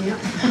of it.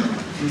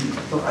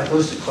 Yeah.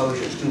 Those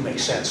disclosures do make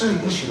sense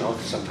because, you know,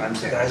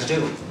 sometimes the guys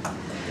do.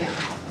 Yeah.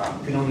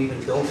 We don't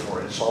even bill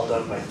for it. It's all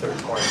done by third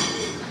party.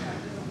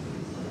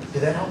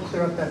 Did that help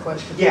clear up that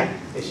question? Yeah.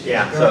 It's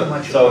Yeah, very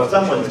much so above if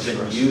the someone's choice for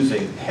been us.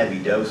 using heavy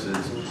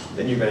doses,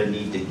 then you're gonna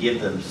need to give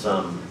them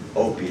some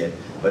opiate.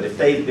 But if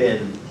they've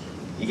been,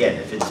 again,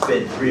 if it's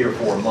been 3 or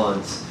 4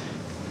 months,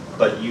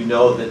 but you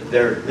know that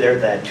they're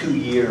that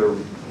 2-year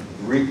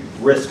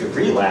risk of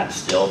relapse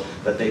still,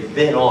 but they've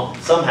been on,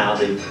 somehow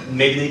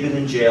maybe they've been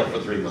in jail for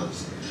 3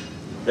 months,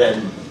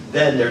 then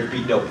there'd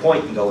be no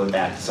point in going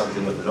back to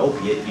something with an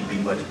opiate. You'd be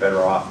much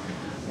better off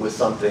with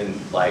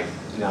something like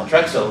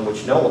naltrexone,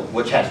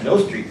 which has no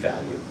street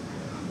value.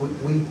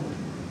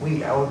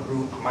 Our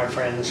group, my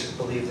friends,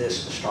 believe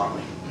this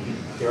strongly.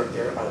 There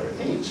are other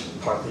things,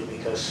 partly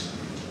because,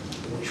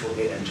 which we'll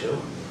get into.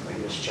 Let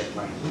me just check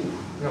my,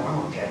 no,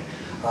 I'm okay.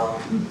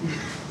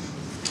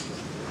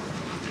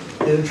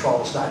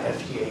 Vivitrol is not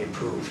FDA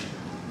approved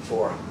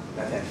for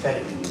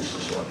methamphetamine use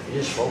disorder. It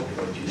is for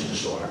opioid use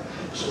disorder,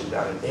 so we've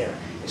got it there.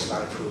 It's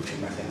not approved for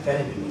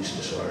methamphetamine use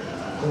disorder.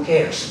 Who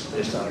cares that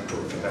it's not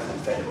approved for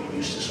methamphetamine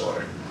use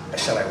disorder? I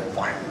said I will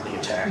violently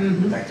attack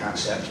that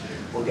concept.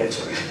 We'll get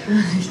to it.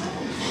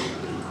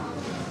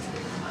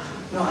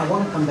 No, I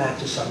want to come back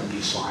to some of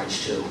these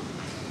slides too.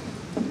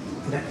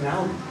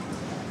 Now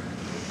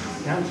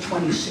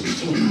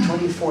 2016,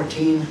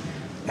 2014,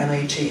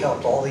 MAT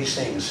helped all these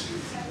things.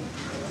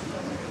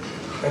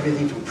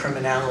 Everything from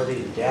criminality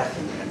to death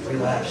and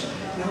relapse.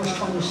 Now it's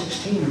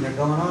 2016 and they're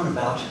going on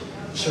about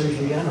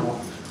Surgeon General,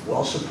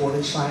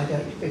 well-supported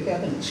scientific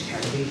evidence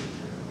can be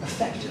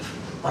effective,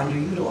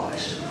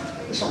 underutilized.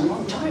 It's a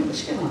long time.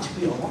 It's getting to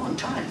be a long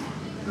time.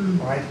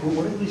 All right, well,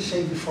 what did we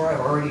say before?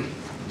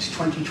 It's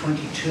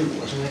 2022,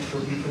 wasn't it, for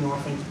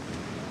buprenorphine?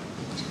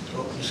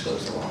 Oh, this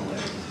goes the wrong way.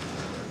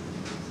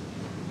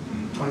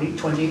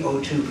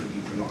 2002 for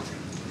buprenorphine.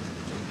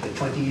 For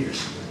 20 years.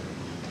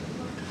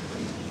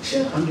 Is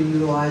it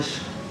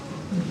underutilized?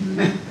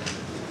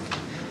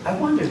 I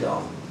wonder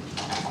though,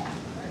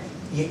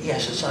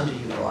 yes, it's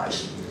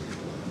underutilized,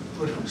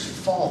 but whose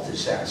fault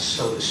is that,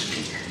 so to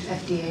speak?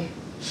 FDA.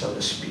 So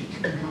to speak.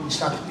 It's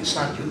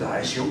not you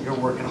guys, you're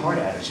working hard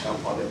at it, so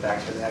I'll get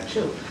back to that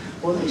too.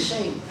 Well, they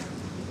say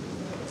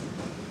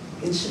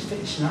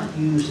it's not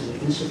used in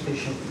an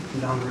insufficient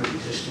number of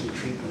existing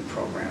treatment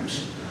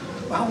programs.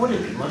 Well, how would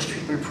it be? Most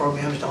treatment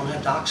programs don't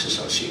have docs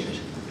associated.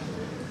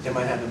 They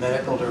might have a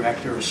medical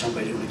director or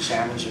somebody who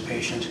examines a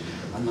patient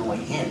on the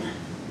way in,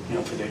 you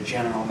know, for their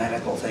general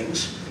medical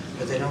things,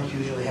 but they don't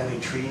usually have a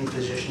treating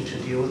physician to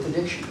deal with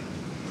addiction.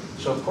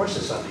 So of course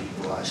it's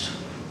underutilized.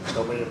 There's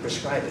nobody to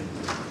prescribe it.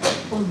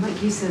 Well, like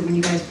you said, when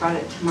you guys brought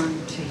it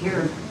to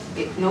here,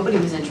 nobody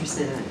was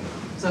interested in it.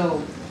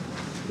 So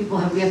we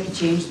have to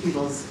change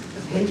people's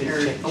opinion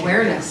or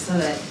awareness so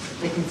that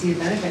they can see the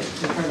benefits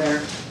before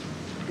they're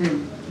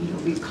going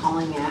to be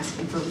calling and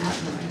asking for that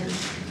providers.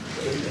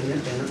 In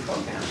the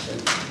programs.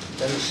 And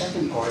then the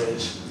second part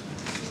is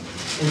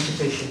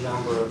insufficient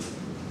number of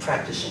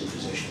practicing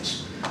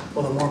physicians.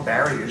 Well, the more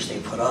barriers they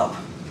put up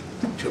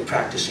to a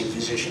practicing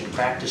physician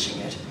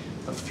practicing it,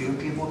 the fewer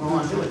people go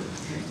on to do it.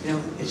 You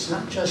know, it's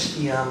not just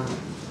the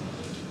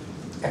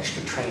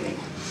extra training,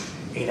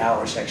 8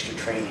 hours extra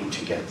training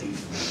to get the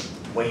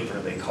waiver,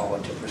 they call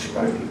it, to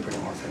prescribe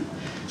buprenorphine.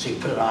 So you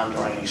put it on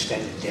during an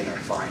extended dinner,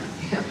 fine.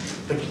 Yeah.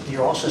 But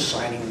you're also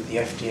signing that the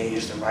FDA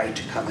has the right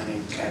to come in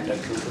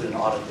and conclude an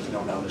audit with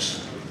no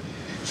notice.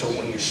 So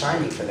when you're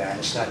signing for that,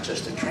 it's not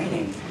just the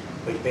training,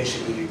 but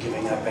basically you're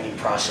giving up any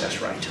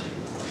process right.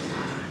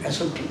 And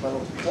so people,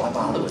 why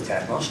bother with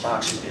that? Most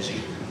docs are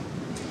busy.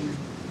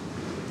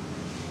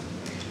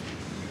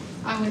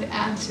 I would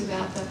add to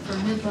that for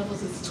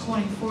mid-levels, it's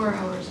 24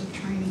 hours of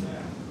training.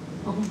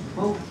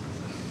 Oh.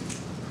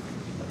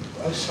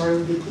 I'm sorry,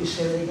 would you please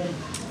say that again?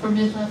 For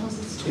mid-levels,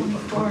 it's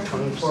 24 hours.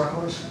 24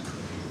 hours?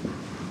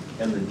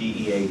 And the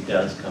DEA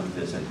does come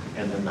visit,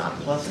 and they're not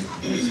pleasant.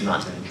 It's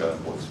not an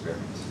enjoyable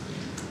experience.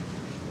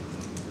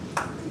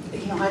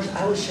 You know,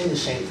 I would say the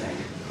same thing.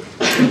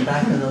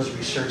 Back in those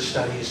research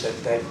studies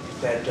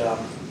that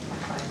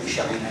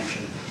Shelley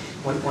mentioned,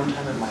 one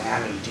time in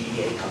Miami,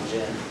 DEA comes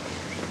in,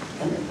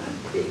 and they've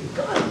got big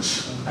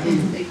guns. I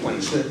mean, big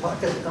ones. The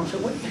pocket comes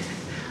in, what?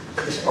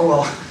 They say, oh,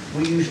 well,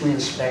 we usually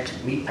inspect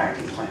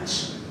meatpacking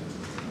plants.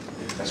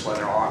 That's why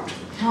they're armed.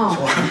 Oh.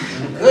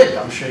 So, good,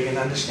 I'm sure you can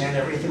understand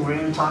everything we're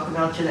going to talk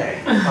about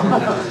today. I'm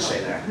not going to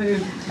say that.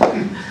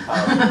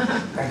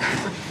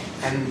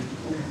 And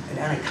in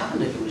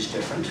Anaconda, it was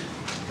different.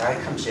 Guy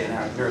comes in,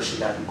 our nurse had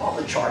got all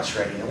the charts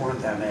ready. There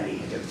weren't that many,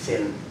 they're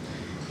thin.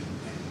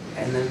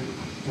 And then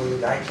when the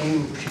guy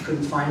came, she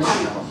couldn't find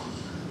any of them.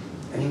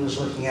 And he was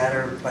looking at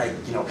her like,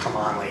 you know, come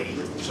on, lady,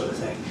 sort of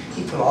thing.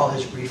 He put all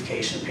his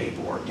briefcase and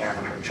paperwork down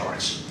on her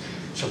charts.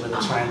 So by the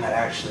time that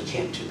actually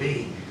came to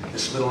be,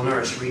 this little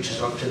nurse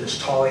reaches up to this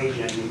tall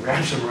agent and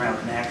grabs him around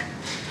the neck.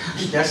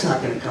 That's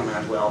not going to come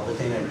out well, but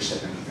they never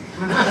said anything.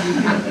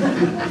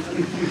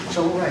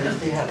 So, right, if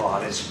they have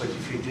audits, but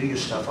if you do your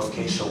stuff,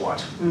 okay, so what?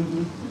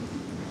 Mm-hmm.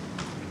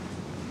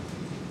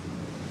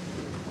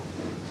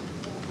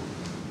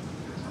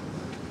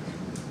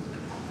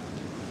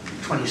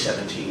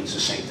 2017 is the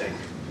same thing.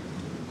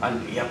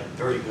 Yep,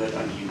 very good,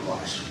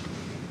 underutilized.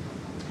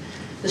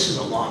 This is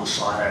a long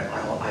slide.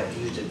 I've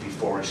used it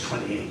before. It's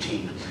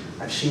 2018.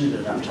 I've seen it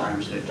enough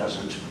times that it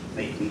doesn't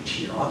make me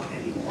tear up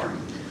anymore.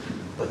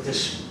 But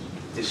this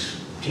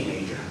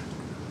teenager,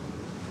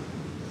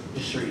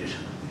 just read it.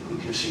 You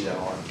can see that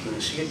all. Can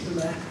you see it in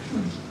the back?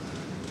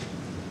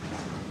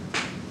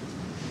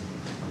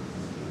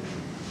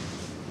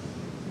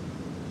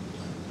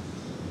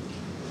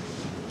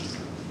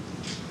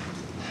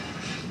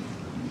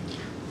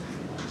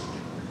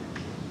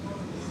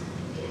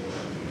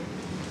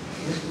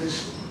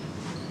 This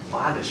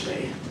bothers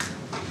me,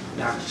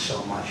 not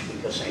so much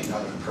because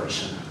another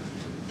person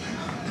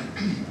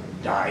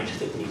died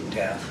that needn't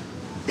have.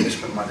 This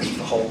been my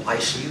the whole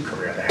ICU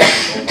career that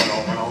happens over and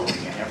over and over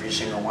again. Every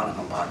single one of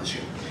them bothers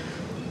you.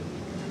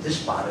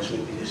 This bothers me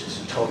because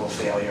it's a total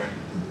failure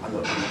on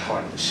the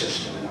part of the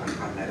system and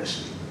on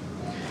medicine.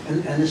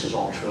 And this is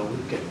all true.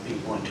 We get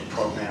people into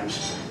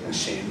programs and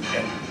saying,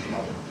 you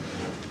know,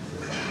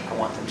 I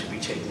want them to be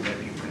taking their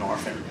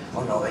buprenorphine.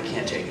 Oh no, they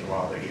can't take it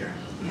while they're here.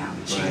 Yeah.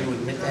 So you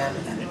admit that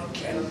and it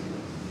can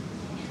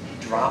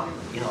drop,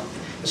 you know,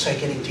 it's like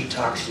getting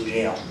detoxed in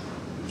jail,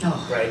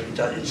 Oh. right? It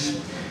does,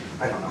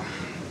 it's, I don't know.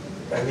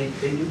 I mean,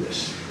 they do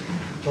this,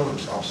 kill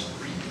themselves.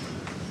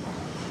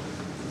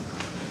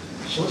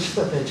 So let's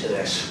flip into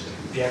this,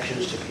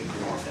 objections to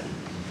buprenorphine.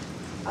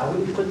 I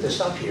wouldn't put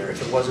this up here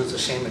if it wasn't the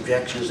same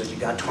objections that you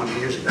got 20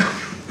 years ago.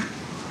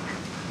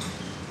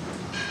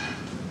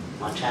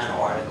 Montana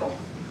article.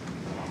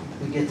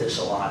 We get this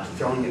a lot.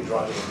 Throwing a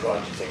drug at a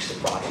drug to fix the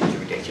problem is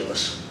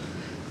ridiculous.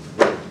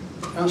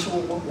 And so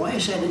why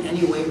is that in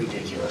any way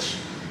ridiculous?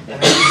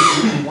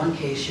 In one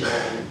case, you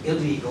have an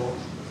illegal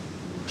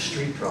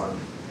street drug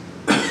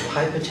with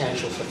high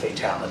potential for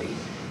fatality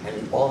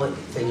and all the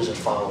things that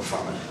follow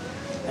from it.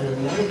 And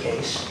in the other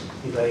case,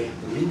 you have a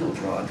legal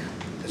drug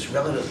that's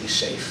relatively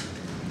safe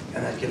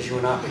and that gives you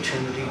an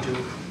opportunity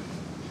to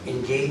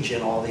engage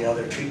in all the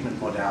other treatment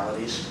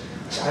modalities.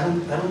 So I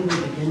don't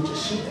even begin to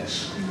see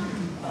this.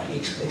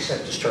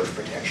 Except as turf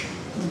protection.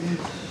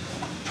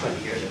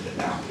 20 years of it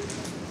now.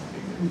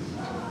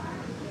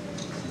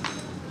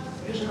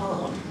 Here's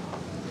another one.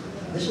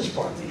 This is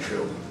partly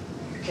true.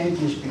 You can't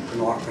use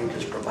buprenorphine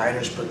because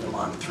providers put them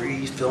on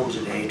 3 films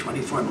a day,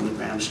 24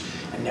 milligrams,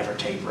 and never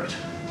taper it.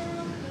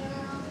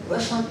 Well,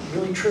 that's not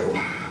really true.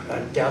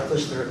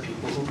 Doubtless there are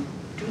people who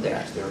do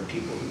that. There are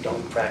people who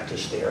don't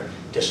practice their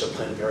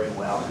discipline very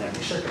well in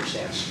every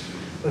circumstance.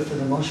 But for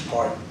the most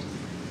part,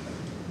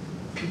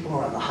 people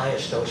are on the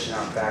highest dose in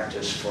our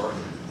practice for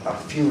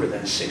fewer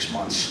than 6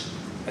 months,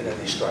 and then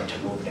they start to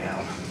move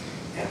down.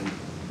 And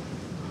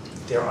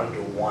they're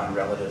under 1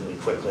 relatively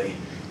quickly,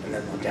 and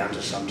then they're down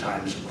to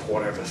sometimes a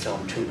quarter of a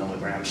film, 2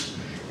 milligrams,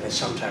 and it's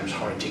sometimes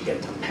hard to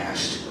get them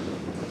past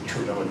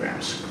 2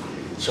 milligrams.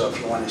 So if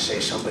you want to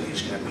say somebody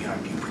is going to be on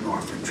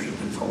buprenorphine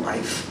treatment for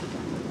life,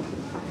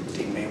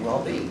 they may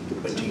well be,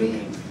 but do you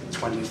mean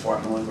 24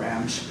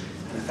 milligrams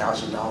and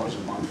 $1,000 a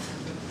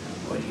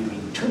month? Or do you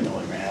mean 2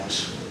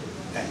 milligrams?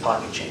 And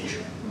pocket change.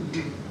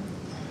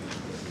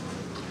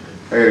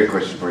 I got a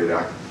question for you,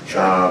 Doc.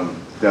 Sure.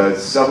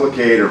 Does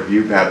Sublocade or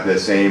Bupe have the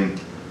same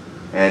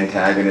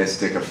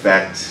antagonistic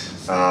effect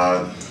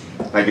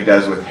like it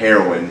does with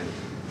heroin,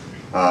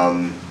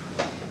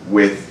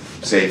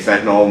 with, say,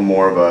 fentanyl,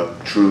 more of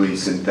a truly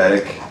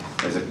synthetic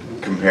as it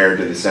compared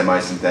to the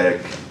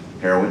semi-synthetic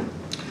heroin?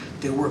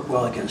 They work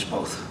well against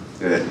both.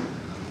 Do they?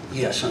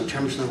 Yes, in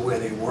terms of the way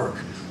they work,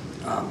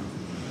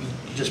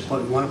 you just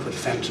want to put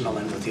fentanyl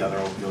in with the other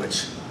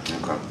opioids.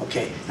 Okay.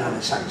 Okay, now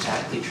that's not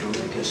exactly true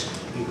because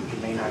you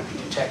may not be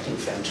detecting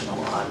fentanyl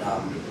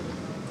on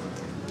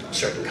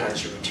certain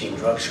kinds of routine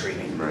drug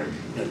screening. Right.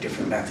 You know,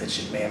 different methods.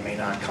 It may or may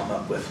not come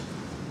up with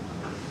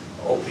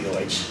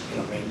opioids. You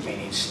know, may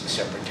need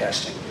separate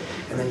testing.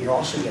 And then you're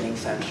also getting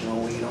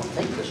fentanyl where you don't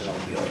think there's an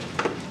opioid.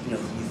 You know,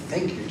 you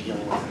think you're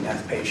dealing with a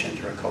meth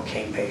patient or a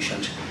cocaine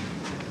patient,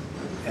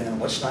 and then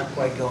what's not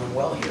quite going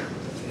well here?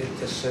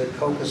 This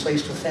coke is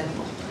laced with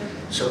fentanyl.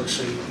 So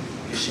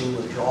you're seeing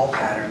withdrawal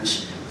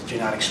patterns that you're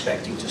not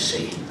expecting to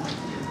see.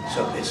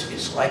 So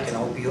it's like an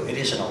opioid, it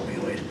is an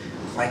opioid,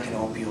 like an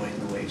opioid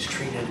in the way it's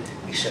treated,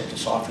 except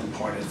it's often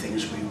part of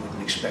things we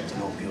wouldn't expect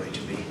an opioid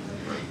to be.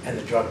 And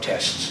the drug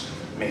tests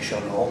may show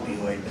no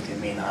opioid, but they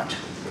may not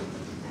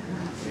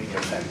read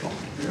their fentanyl.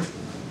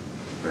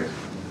 Right.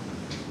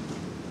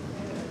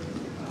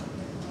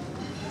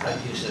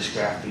 I've used this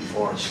graph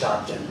before. It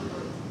stopped in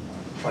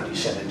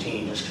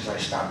 2017 just because I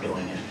stopped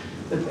doing it.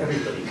 But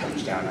everybody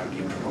comes down on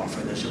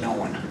buprenorphine. There's no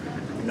one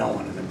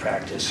in the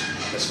practice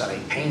that's not a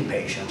pain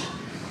patient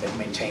that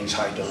maintains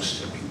high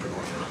doses of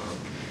buprenorphine.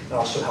 It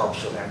also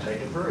helps with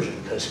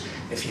antidiversion because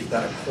if you've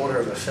got a quarter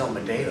of a film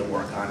a day to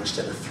work on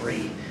instead of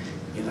 3,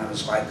 you're not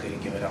as likely to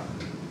give it up.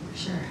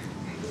 Sure.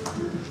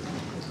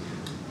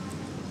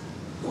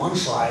 One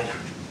slide,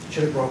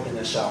 should have broken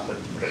this out,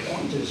 but the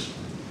point is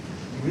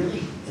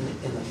really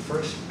in the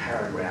first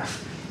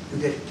paragraph, you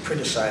get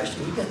criticized,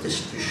 and you get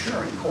this for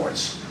sure in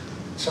courts.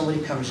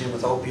 Somebody comes in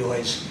with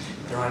opioids,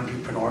 they're on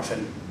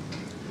buprenorphine.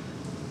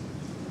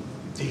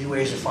 The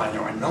UAs are fine,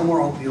 there are no more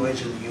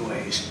opioids in the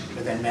UAs,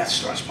 but then meth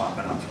starts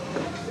popping up.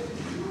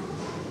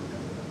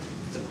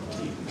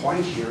 The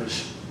point here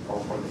is, or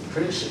the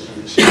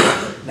criticism is,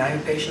 now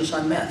your patient's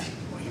on meth,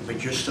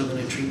 but you're still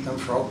going to treat them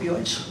for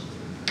opioids?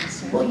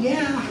 Well,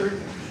 yeah,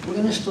 we're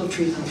going to still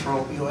treat them for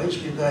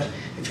opioids. We've got,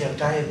 if you have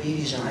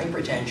diabetes and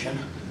hypertension,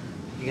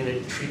 you're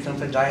going to treat them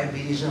for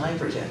diabetes and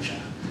hypertension.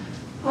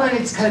 Well, and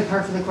it's kind of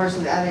par for the course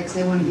with addicts.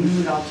 They want to be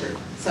mood altered,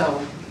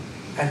 so.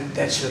 And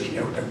that's a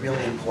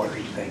really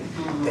important thing,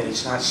 that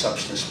it's not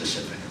substance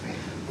specific.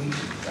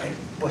 I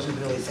wasn't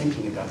really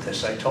thinking about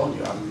this. I told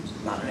you I'm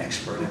not an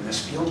expert in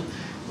this field,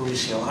 but we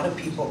see a lot of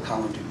people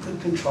come into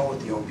good control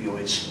with the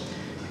opioids,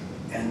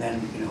 and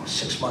then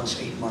 6 months,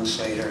 8 months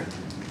later,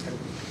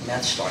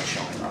 meth starts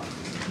showing up.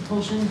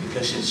 Compulsion.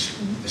 Because it's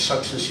the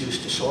substance use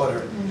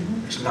disorder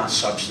is not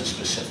substance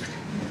specific.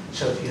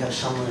 So if you have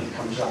someone that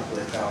comes up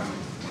with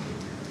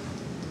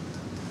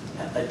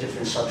a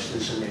different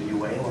substance in their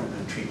UA or in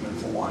the treatment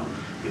for one,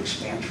 you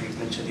expand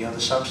treatment to the other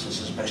substance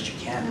as best you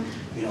can.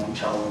 You don't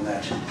tell them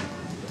that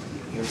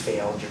you're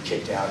failed, you're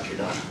kicked out, you're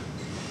done.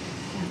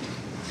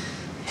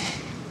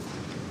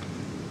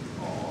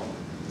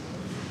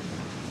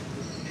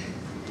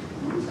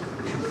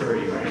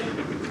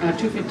 Right?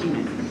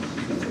 2:59.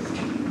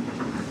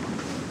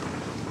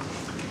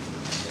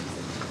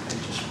 I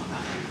just want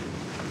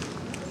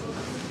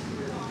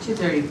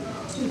 2:30.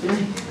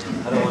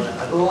 I don't want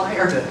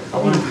to. I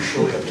want to be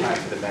sure we have time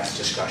for the mass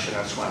discussion.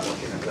 That's why I'm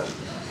looking at the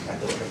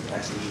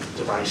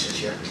devices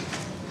here.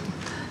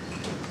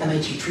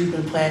 MAT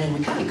treatment planning.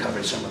 We kind of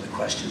covered some of the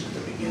questions at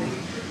the beginning.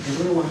 You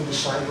really want to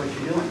decide what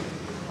you're doing.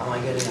 Am I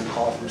getting a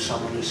call from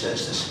someone who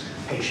says this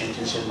patient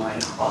is in my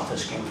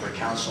office, came for a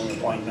counseling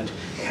appointment,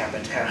 they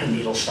happen to have a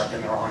needle stuck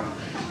in their arm?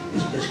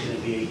 Is going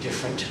to be a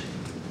different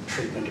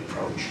treatment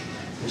approach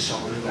than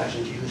someone who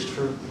hasn't used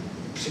for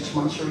 6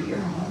 months or a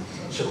year.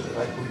 So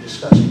like we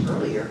discussed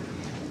earlier,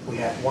 we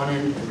have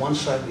on one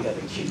side we have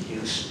acute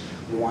use.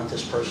 We want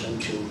this person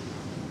to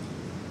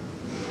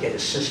get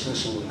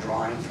assistance in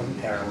withdrawing from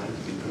heroin,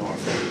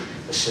 buprenorphine,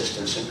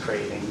 assistance in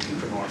craving,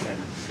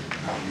 buprenorphine,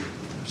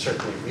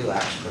 certainly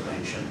relapse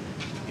prevention,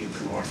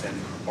 buprenorphine,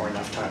 or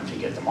enough time to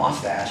get them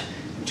off that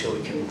until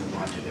we can move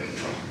on to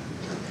Vivitrol.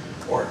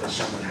 Or if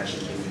someone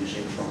hasn't been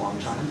using for a long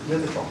time,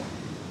 Vivitrol.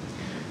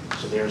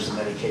 So there's the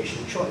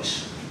medication of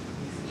choice.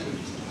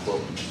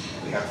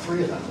 We have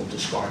 3 of them. We'll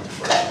discard the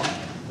first one.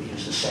 We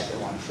use the second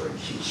one for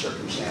acute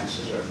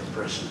circumstances, or if a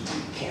person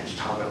can't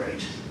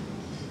tolerate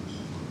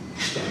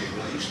extended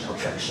release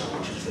naltrexone,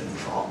 which is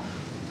Vivitrol,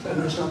 then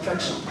there's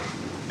naltrexone.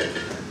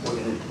 We're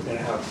going to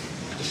have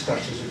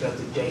discussions about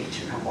the date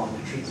and how long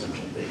the treatment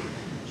will be,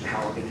 and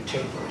how we're going to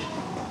taper it.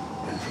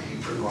 And for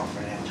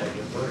buprenorphine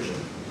antidiversion,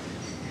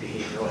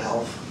 behavioral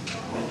health,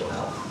 mental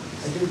health.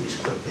 I do these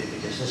quickly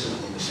because this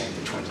hasn't been the same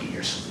for 20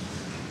 years.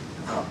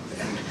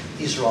 And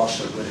these are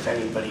also good if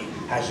anybody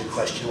has a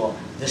question, well,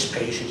 this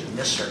patient in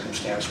this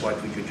circumstance, what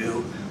would you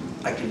do?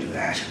 I can do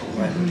that,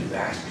 or I can do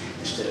that,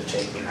 instead of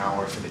taking an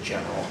hour for the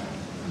general,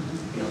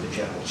 the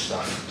general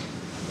stuff.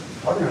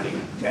 Are there any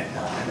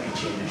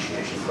MAT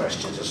initiation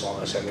questions, as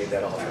long as I made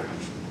that offer?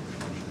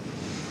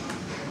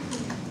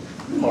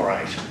 All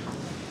right.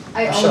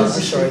 I I'm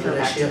always sorry, refer did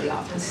I back see to it? the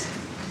office.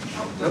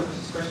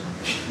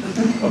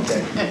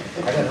 Okay.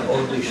 I got an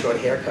overly short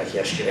haircut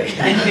yesterday,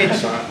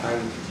 so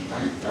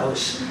I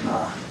was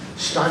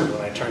stunned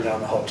when I turned on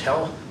the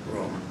hotel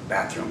room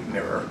bathroom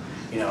mirror,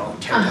 10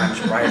 times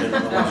brighter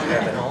than the ones you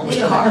have at home.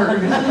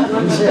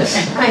 Who's this?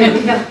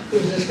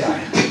 Who's this guy?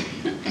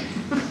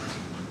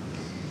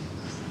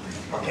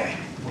 Okay,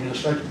 we're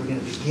going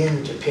to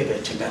begin to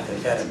pivot to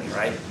methamphetamine,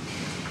 right?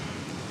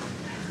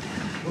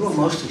 We were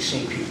mostly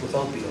seeing people with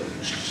opioid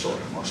use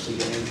disorder, mostly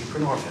getting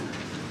buprenorphine.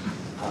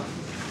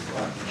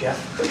 Jeff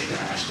Kushner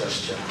asked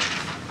us to,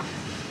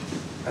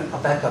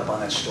 I'll back up on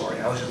that story.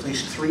 I was at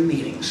least 3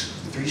 meetings,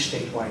 3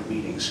 statewide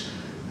meetings,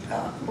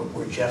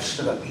 where Jeff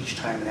stood up each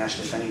time and asked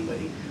if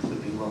anybody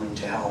would be willing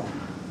to help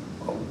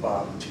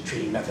to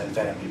treating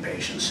methamphetamine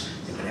patients.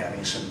 They've been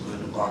having some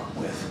good luck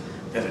with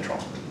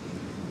Vivitrol.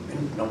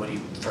 And nobody,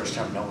 first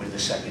time, nobody the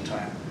second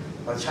time.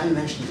 By the time you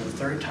mentioned it the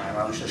 3rd time,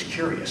 I was just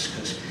curious,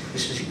 because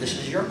this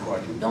is your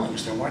court in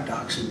Billings. There are more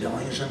docs in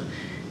Billings than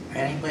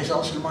any place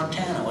else in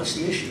Montana. What's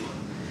the issue?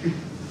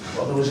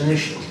 Well, there was an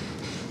issue.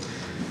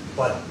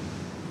 But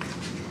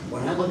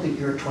when I look at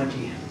your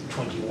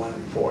 2021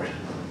 report,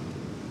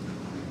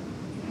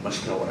 you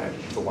must know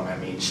the one I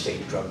mean,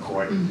 State Drug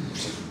Court.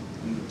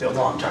 The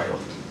long title,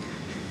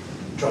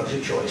 Drugs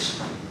of Choice.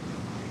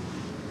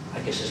 I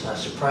guess it's not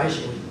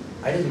surprising.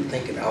 I didn't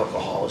think of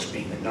alcohol as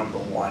being the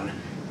 #1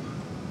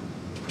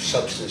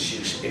 substance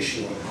use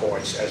issue in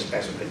courts as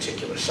a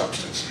particular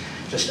substance.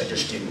 I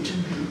just didn't.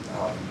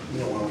 You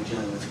know, when we're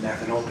dealing with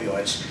meth and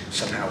opioids,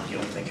 somehow you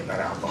don't think about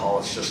alcohol.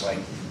 It's just like,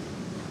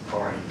 all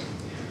right.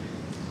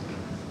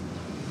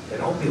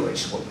 And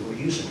opioids, what we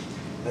were using.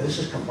 Now this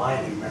is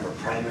combining, remember,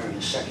 primary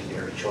and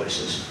secondary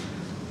choices.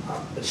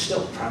 But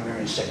still, primary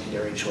and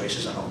secondary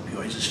choices on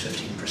opioids is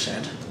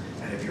 15%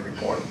 out of your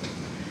report.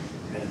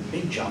 And a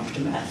big jump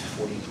to meth,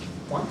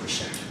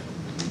 41%.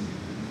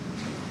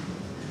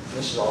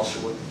 This is also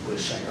what we were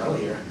saying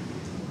earlier.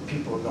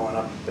 People are going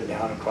up and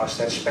down across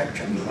that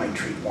spectrum. You might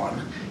treat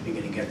one, you're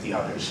going to get the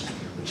others,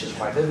 which is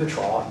why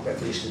Vivitrol,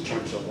 at least in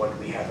terms of what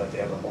we have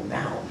available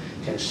now,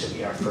 tends to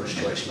be our first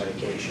choice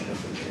medication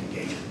if we can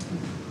engage it.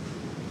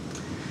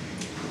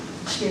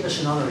 This gave us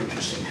another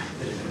interesting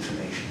bit of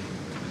information.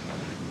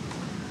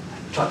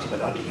 We talked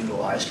about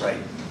underutilized,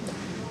 right?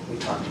 We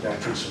talked about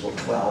Principle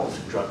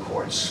 12, drug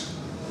courts,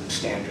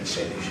 standards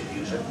say they should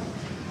use it.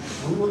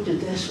 When we looked at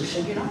this, we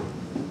said, you know,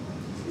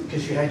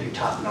 because you had your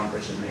top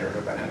numbers in there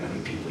about how many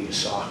people you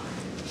saw.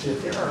 So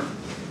if there are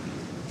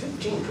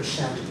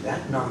 15% of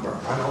that number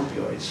on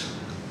opioids,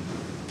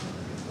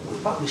 we're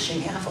probably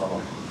seeing half of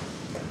them.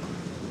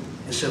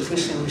 And so if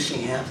we're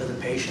seeing half of the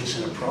patients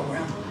in a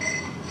program,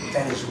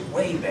 that is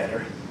way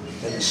better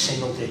than the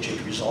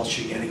single-digit results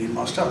you're getting in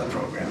most other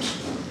programs.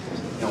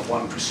 You know,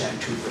 1%,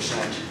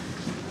 2%,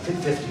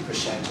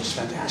 50% is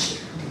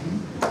fantastic.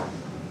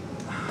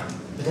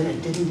 But then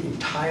it didn't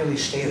entirely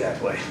stay that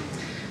way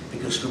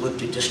because we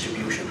looked at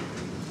distribution.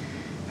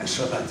 And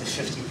so about the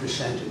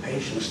 50% of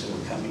patients that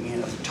were coming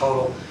in, of the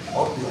total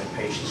opioid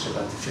patients,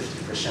 about the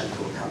 50%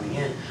 who were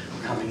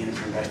coming in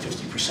from about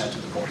 50%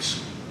 of the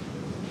courts.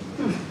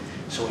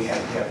 So we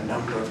have a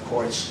number of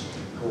courts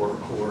who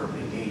were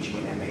engaging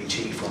in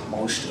MAT for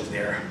most of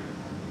their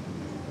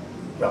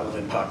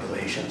relevant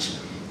populations,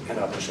 and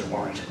others that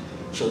weren't.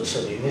 So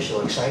the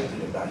initial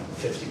excitement about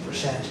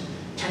 50%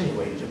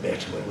 attenuated a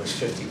bit when it was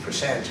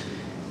 50%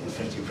 and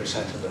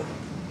 50%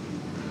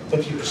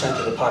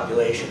 of the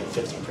population and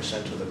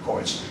 50% of the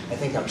courts. I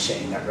think I'm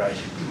saying that right.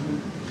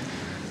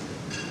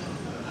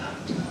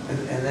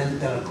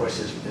 And then of course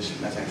there's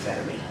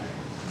methamphetamine,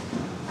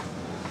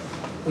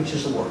 which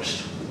is the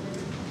worst.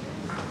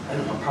 I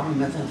don't know, probably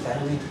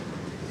methamphetamine.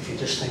 If you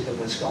just think of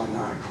what's going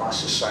on across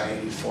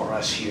society for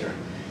us here,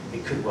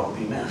 it could well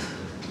be meth.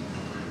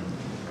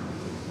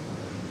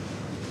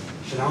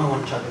 So now I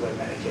want to talk about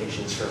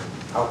medications for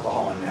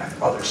alcohol and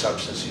meth, other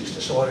substance use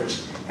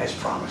disorders, as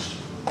promised.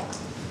 I'm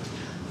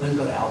going to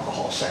go to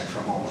alcohol sec for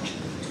a moment.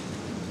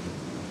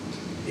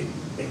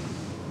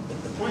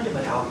 The point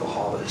about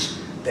alcohol is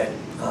that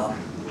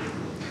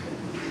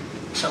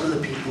some of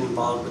the people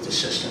involved with the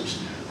systems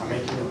are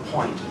making a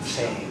point of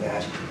saying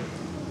that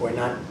we're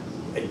not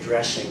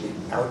addressing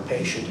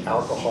outpatient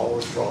alcohol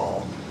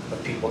withdrawal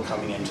of people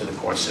coming into the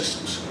court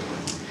systems.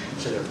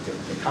 So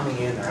they're coming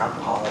in, they're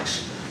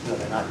alcoholics, you know,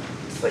 they're not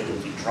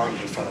flagrantly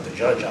drunk in front of the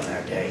judge on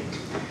that day,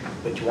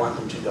 but you want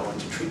them to go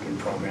into treatment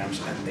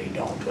programs and they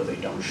don't, or they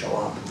don't show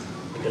up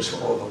because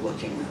we're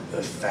overlooking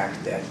the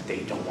fact that they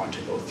don't want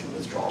to go through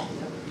withdrawal.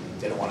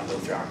 They don't want to go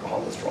through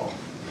alcohol withdrawal.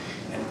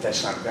 And if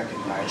that's not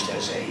recognized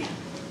as a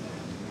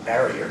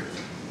barrier,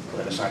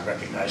 then it's not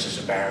recognized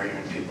as a barrier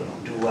and people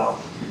don't do well.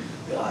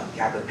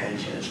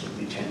 Gabapentin is what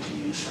we tend to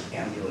use for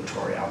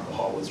ambulatory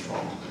alcohol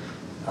withdrawal.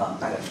 Not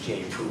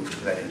FDA approved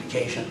for that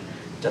indication.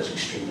 It does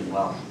extremely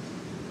well.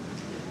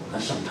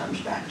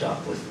 Sometimes backed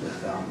up with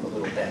a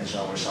little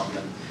benzo or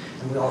something.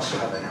 And we also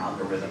have an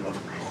algorithm of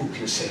who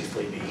can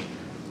safely be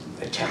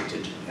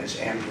attempted as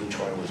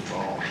ambulatory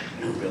withdrawal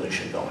and who really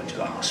should go into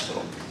the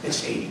hospital.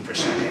 It's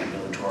 80%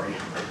 ambulatory.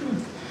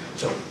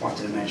 So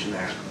wanted to mention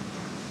that.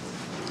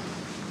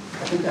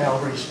 I think I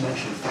already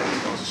mentioned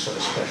fentanyl as a sort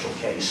of special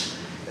case.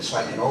 It's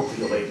like an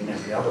opioid in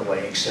every other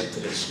way, except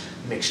that it's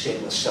mixed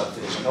in with stuff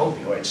that isn't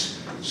opioids.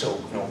 So,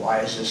 you know, why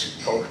is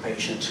this coke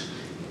patient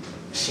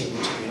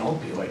seeming to be an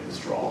opioid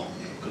withdrawal?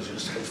 Because it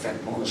was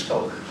fentanyl in his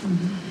coke.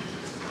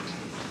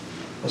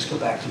 Let's go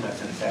back to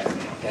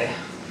methamphetamine, okay?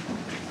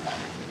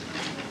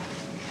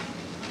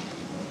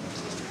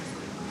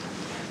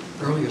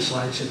 Earlier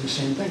slides said the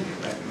same thing,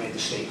 right? We made the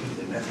statement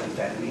that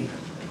methamphetamine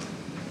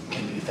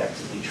can be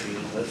effectively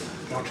treated with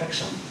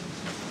naltrexone.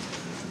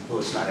 Well,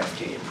 it's not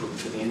FDA approved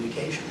for the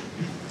indication.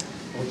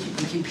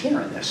 We keep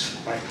hearing this,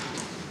 right?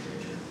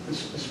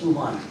 Let's move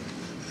on.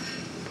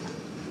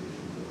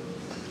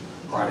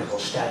 Article,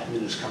 Stat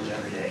News comes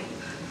every day.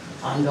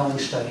 Ongoing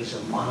studies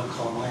of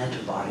monoclonal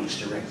antibodies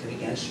directed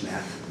against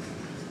meth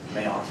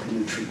may offer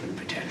new treatment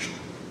potential.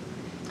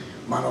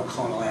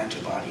 Monoclonal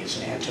antibody is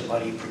an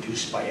antibody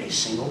produced by a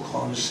single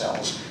clone of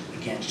cells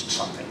against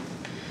something.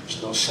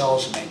 So those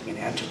cells are making an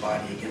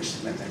antibody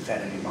against the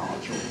methamphetamine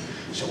molecule.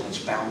 So when it's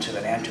bound to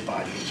that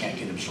antibody, it can't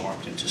get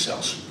absorbed into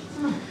cells.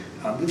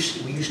 We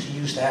used to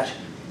use that,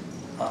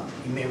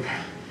 you may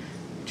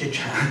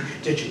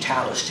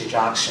digitalis,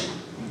 digoxin,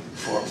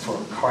 for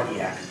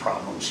cardiac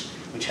problems,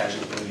 which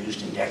hasn't been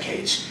used in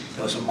decades.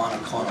 It was a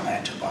monoclonal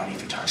antibody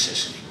for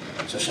toxicity.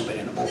 So somebody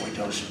in an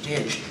overdose of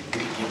dig, you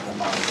could give them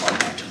a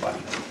monoclonal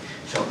antibody.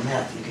 So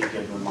meth, you could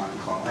give them a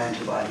monoclonal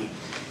antibody.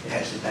 It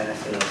has the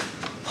benefit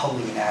of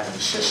pulling it out of the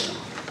system,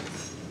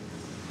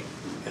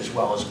 as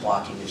well as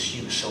blocking its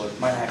use. So it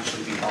might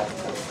actually be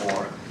helpful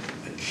for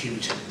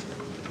acute,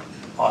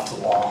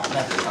 off-the-wall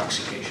meth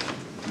intoxication.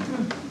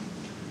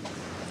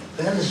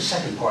 But then there's a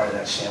second part of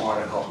that same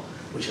article,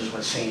 which is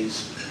what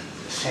sends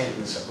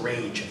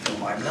rage through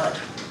my blood.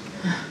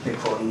 They're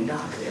quoting the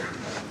doc there.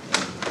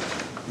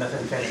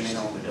 Methamphetamine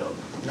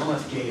overdose. No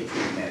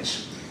FDA-approved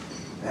meds.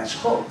 And that's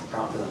quote,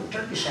 drop them a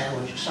turkey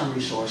sandwich, some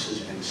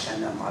resources, and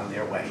send them on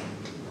their way.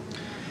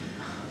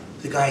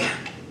 The guy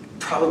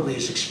probably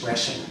is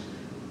expressing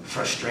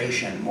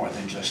frustration more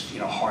than just,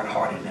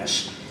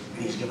 hard-heartedness.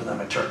 And he's giving them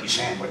a turkey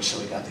sandwich, so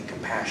we got the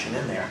compassion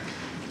in there.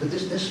 But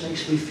this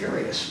makes me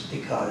furious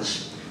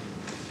because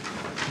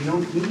you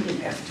don't need an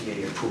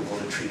FDA approval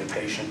to treat a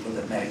patient with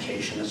a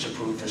medication that's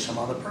approved for some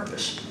other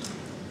purpose.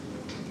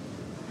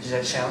 Does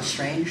that sound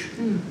strange?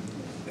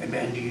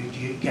 And do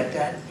you get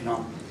that?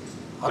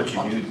 But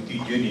you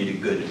do need a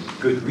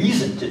good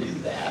reason to do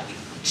that.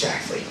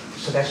 Exactly.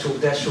 So that's who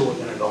we're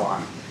going to go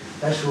on.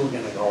 That's who we're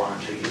going to go on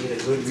to. You need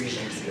a good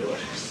reason to do it.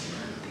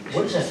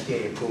 What does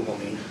FDA approval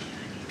mean?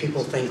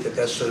 People think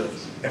that sort of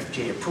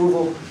FDA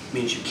approval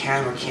means you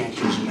can or can't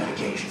use a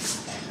medication.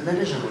 And that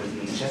isn't what it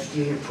means.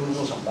 FDA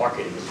approval is a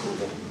marketing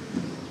approval.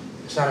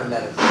 It's not a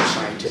medical or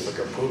scientific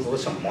approval,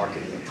 it's a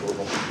marketing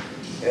approval.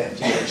 The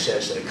FDA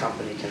says that a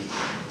company can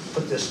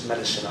put this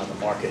medicine on the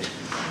market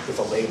with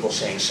a label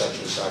saying such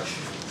and such,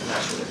 and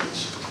that's what it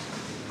is.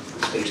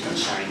 It's based on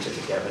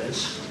scientific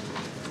evidence.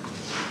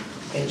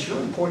 And it's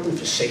really important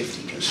for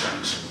safety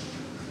concerns.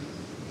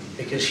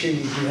 Because here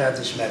you do have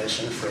this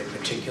medicine for a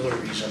particular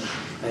reason,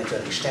 and it's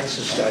done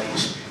extensive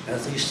studies, and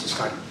at least it's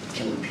not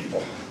killing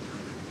people.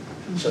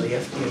 So the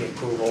FDA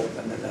approval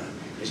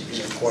is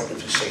important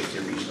for safety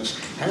reasons.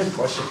 And of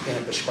course, if you're going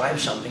to prescribe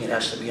something, it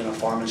has to be in a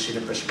pharmacy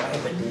to prescribe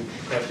it, and you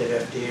have to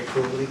have FDA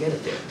approval to get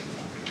it there.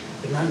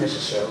 But not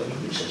necessarily to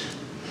use it.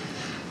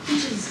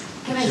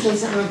 Can I say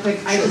something real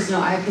quick? I just know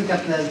I pick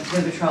up the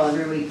Vivitrol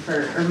every week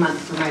or month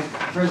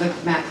for the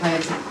MAT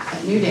clients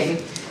at New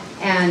Day,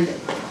 and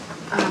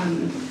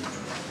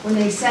when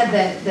they said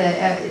that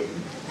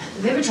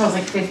the Vivitrol is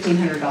like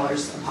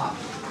 $1,500 a pop,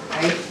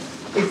 right?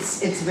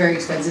 It's very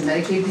expensive.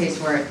 Medicaid pays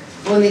for it.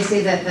 But when they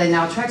say that the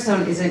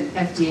naltrexone isn't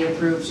FDA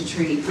approved to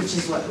treat, which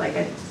is what, like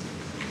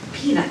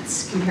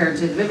peanuts compared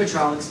to the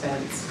Vivitrol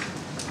expense,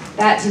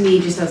 that to me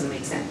just doesn't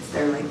make sense.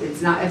 They're like,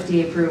 it's not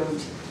FDA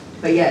approved,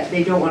 but yet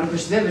they don't want to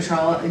push the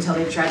Vivitrol until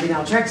they've tried the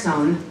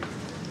naltrexone.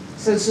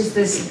 So it's just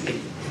this.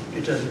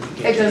 It doesn't.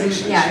 It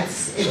doesn't. Yeah,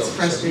 it's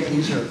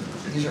frustrating. So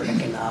these are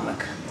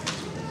economic.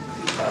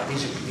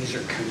 These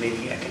are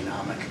committee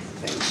economic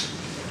things,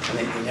 and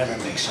they never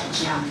make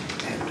sense. Yeah.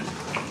 And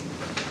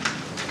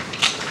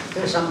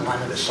there's some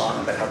line of the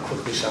song about how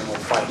quickly someone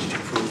will fight to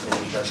prove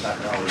that he does not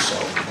know is so.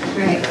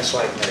 Right. And that's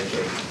like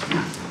Medicaid.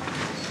 Yeah.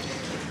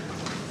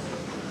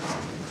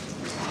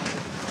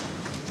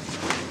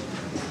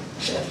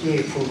 So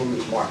FDA approval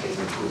means marketing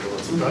approval.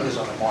 If the drug is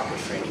on the market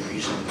for any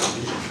reason,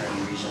 you use it for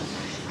any reason.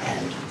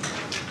 And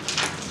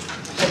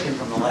second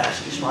from the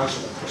last,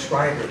 responsible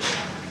prescribers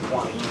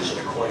want to use it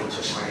according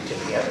to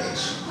scientific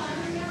evidence.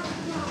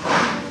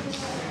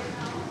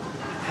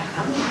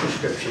 How many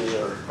prescriptions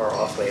are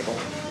off-label?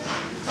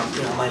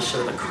 Am I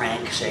sort of a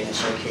crank saying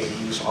it's okay to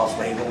use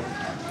off-label?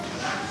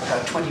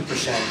 About 20%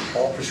 of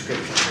all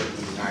prescriptions written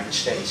in the United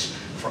States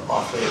for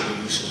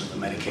off-label uses of the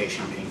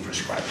medication being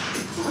prescribed.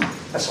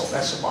 That's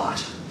a lot.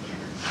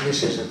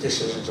 This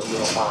isn't a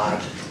little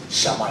odd,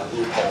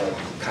 semi-loophole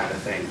kind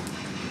of thing.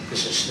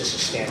 This is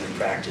standard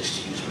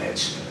practice to use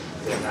meds.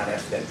 They're not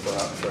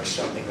for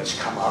something that's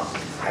come up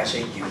as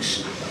a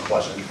use and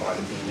wasn't part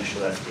of the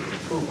initial FDA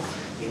approval.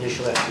 The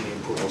initial FDA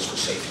approval is for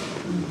safety.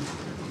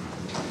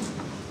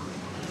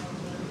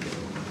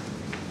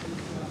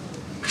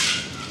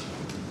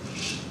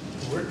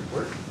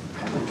 We're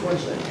coming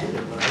towards the end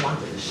of what I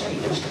wanted to say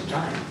just in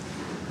time.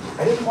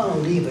 I didn't want to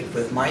leave it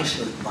with my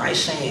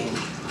saying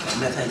that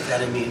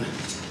methamphetamine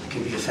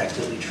can be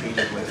effectively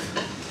treated with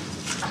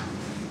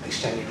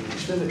extended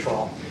release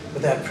Vivitrol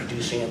without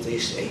producing at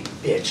least a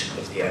bit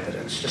of the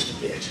evidence, just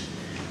a bit.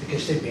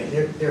 Because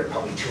there are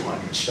probably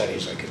 200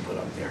 studies I could put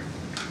up there.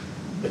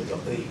 But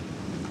the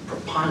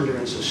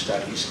preponderance of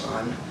studies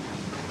on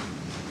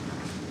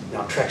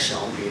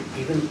naltrexone, be it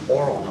even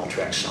oral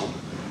naltrexone,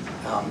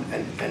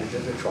 and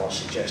Vivitrol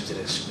suggested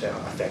it's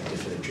effective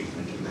for the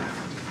treatment of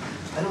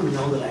meth. I don't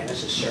know that I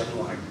necessarily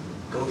want to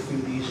go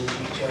through these in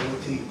detail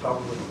with you. You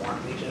probably wouldn't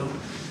want me to.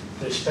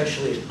 But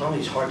especially,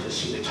 it's hard to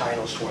see the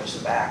titles towards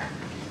the back.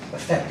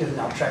 Effective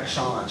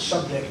naltrexone on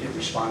subjective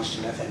response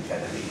to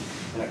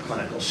methamphetamine in a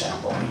clinical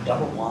sample, a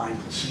double-blind,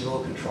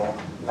 placebo-controlled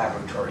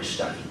laboratory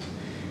study.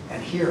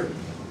 And here,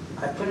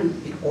 I put in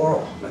the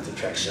oral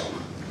methotrexate,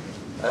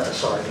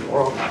 the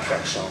oral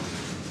naltrexone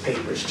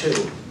papers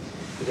too,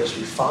 because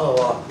we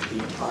follow up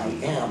the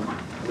IM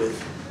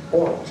with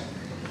oral.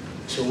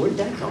 So where'd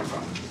that come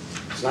from?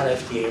 It's not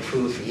FDA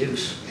approved for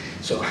use.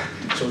 So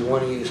we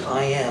want to use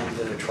IM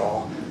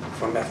Vivitrol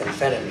for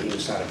methamphetamine.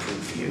 It's not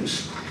approved for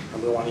use.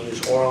 And we want to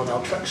use oral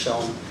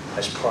naltrexone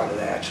as part of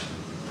that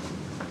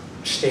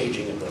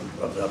staging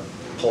of the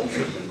whole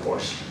treatment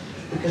course,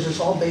 because it's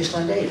all based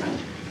on data.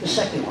 The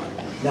second one,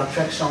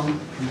 naltrexone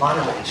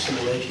moderates the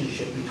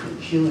relationship between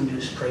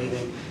cue-induced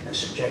craving and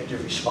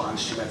subjective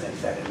response to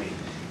methamphetamine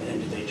in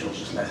individuals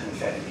with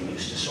methamphetamine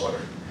use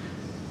disorder.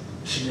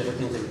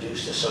 Significantly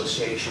reduced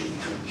association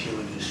between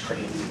cue-induced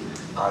craving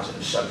and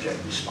positive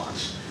subject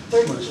response.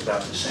 Third one is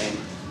about the same.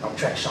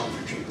 Naltrexone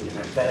for treatment of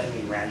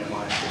methamphetamine,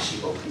 randomized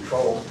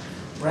placebo-controlled.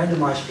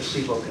 Randomized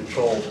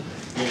placebo-controlled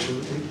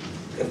means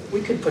if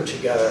we could put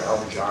together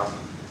our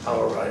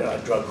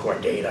drug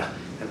court data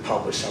and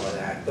publish some of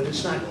that, but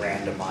it's not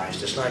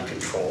randomized, it's not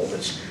controlled,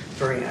 it's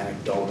very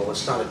anecdotal,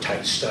 it's not a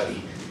tight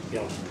study.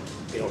 You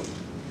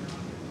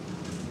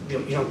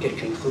don't get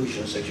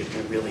conclusions that you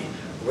can really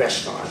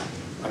rest on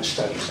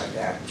studies like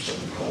that, so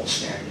the gold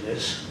standard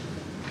is.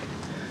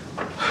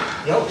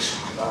 The others,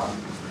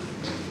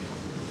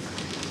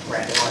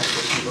 randomized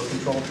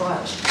placebo-controlled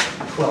trials,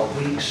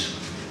 12 weeks,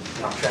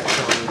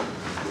 naltrexone.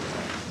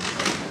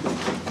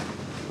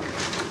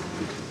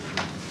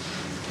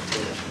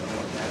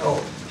 Oh,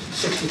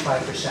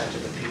 65%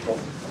 of the people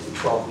in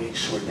 12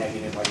 weeks were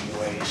negative on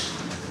UAs,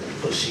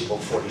 placebo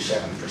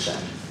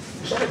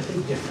 47%. Is that a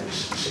big difference,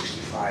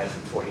 65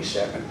 and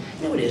 47?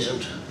 No, it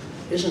isn't.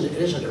 It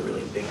isn't a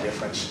really big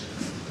difference.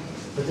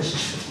 But this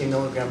is 50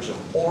 milligrams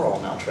of oral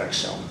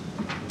naltrexone.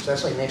 So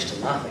that's like next to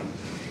nothing.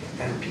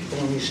 And people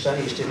in these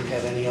studies didn't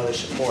have any other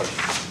support.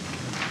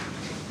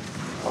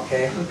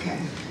 Okay? Okay.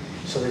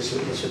 So there's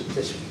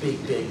a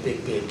big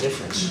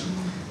difference.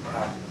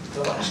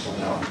 The last one,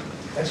 though,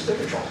 that's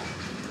Vivitrol.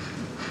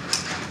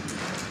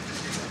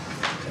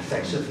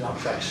 Effective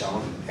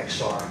naltrexone,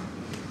 XR,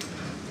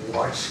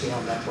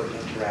 large-scale network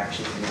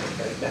interactions in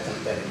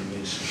methamphetamine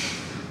use.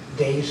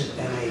 Days of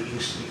MA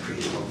use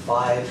decreased from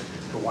 5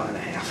 to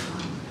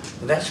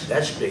 1.5.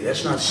 That's big.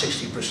 That's not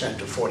 60%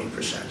 to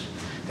 40%.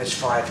 That's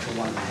 5 to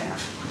 1.5.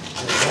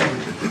 And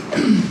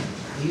again,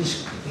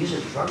 these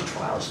are drug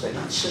trials. They're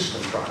not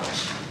system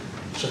trials.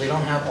 So they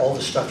don't have all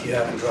the stuff you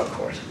have in drug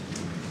court.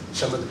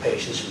 Some of the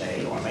patients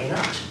may or may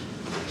not,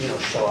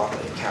 show up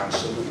at a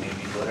counselor who may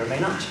be good or may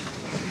not.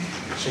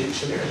 So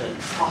there's an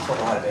awful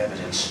lot of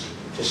evidence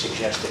to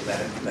suggest that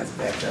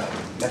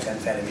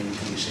methamphetamine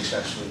can be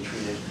successfully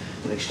treated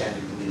with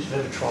extended release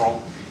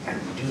Vivitrol, and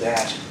we do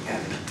that,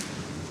 and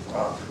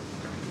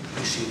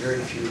we see very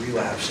few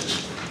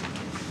relapses.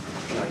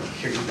 I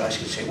hear you guys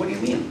can say, what do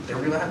you mean? They're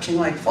relapsing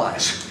like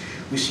flies.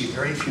 We see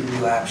very few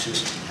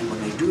relapses, and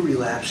when they do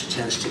relapse, it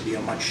tends to be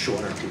a much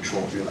shorter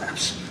controlled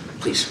relapse.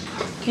 Please.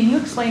 Can you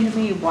explain to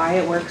me why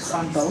it works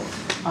on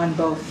both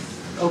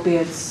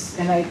opiates,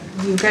 and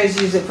you guys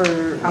use it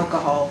for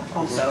alcohol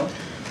also,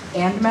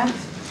 and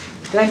meth?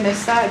 Did I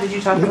miss that? Did you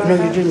talk about that?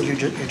 No, you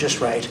didn't. You're just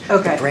right.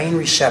 Okay. The brain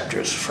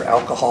receptors for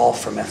alcohol,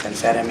 for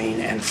methamphetamine,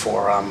 and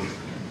for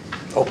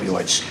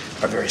opioids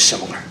are very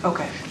similar.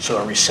 Okay. So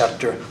a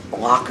receptor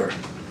blocker,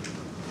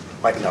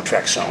 like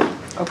naltrexone.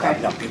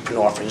 Okay. Now,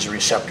 buprenorphine is a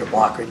receptor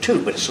blocker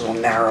too, but it's a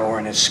little narrower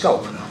in its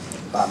scope.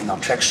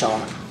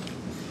 Naltrexone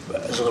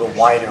is a little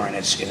wider in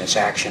its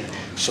action,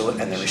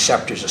 and the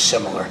receptors are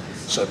similar,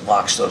 so it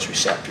blocks those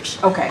receptors.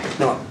 Okay.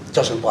 No, it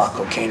doesn't block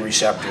cocaine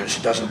receptors.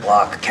 It doesn't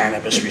block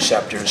cannabis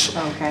receptors.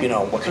 Okay.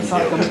 What can you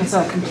do? It's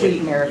a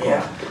complete miracle.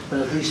 Yeah, but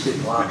at least it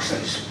blocks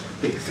these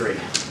big three.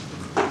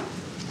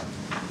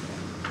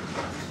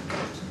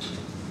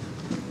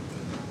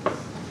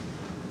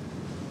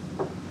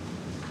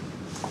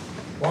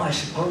 Well, I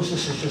suppose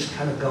this is just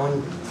kind of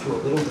going through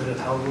a little bit of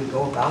how we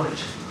go about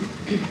it.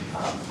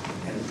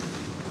 And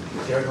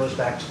there goes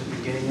back to the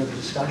beginning of the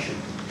discussion.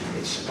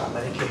 It's about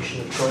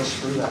medication of choice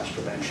for relapse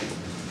prevention,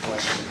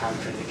 unless there's a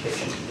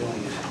contraindication to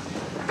doing it.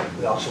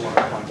 We also want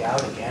to point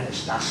out, again,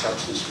 it's not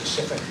substance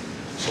specific.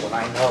 So when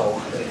I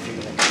know that if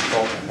you're going to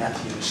control the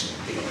meth use,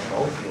 you're going to go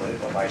opioid,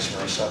 or vice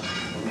versa,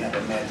 when we have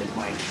a med that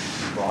might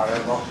be broader,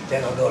 well,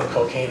 then they'll go to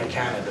cocaine or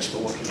cannabis,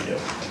 but what can you do?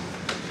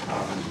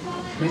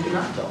 Maybe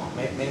not though.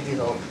 Maybe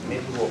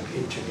we'll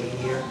intervene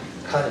here,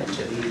 cut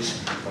into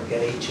these, or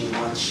get 18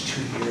 months,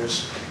 2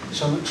 years.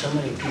 So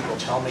many people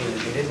tell me that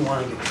they didn't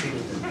want to get treated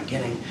in the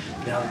beginning.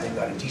 Now that they've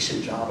got a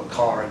decent job, a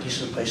car, a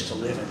decent place to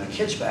live, and their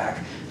kids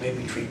back,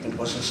 maybe treatment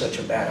wasn't such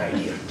a bad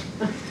idea.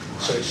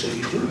 So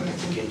you do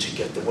begin to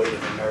get the weight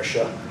of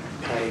inertia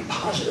and a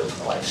positive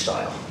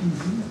lifestyle.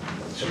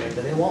 So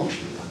maybe they won't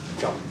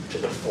jump to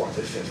the 4th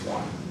or 5th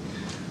one.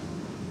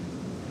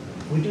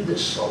 We do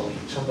this slowly.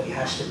 Somebody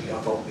has to be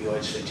off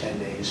opioids for 10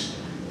 days.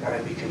 Got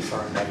to be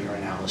confirmed by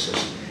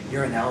urinalysis.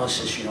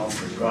 Urinalysis,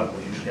 for a drug,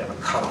 we usually have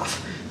a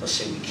cutoff. Let's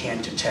say we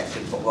can't detect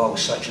it below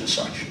such and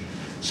such.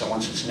 So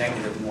once it's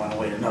negative, we want to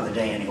wait another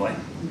day anyway.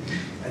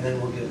 And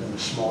then we'll give them a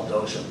small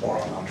dose of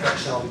oral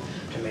naltrexone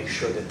to make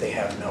sure that they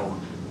have no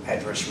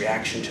adverse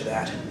reaction to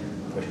that.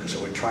 Because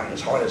we're trying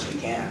as hard as we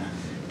can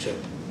to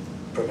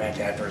prevent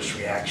adverse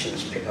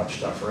reactions, pick up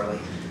stuff early.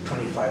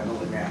 25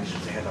 milligrams,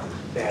 if they have a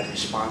bad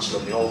response,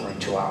 they'll be over in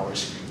 2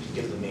 hours. If you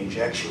give them the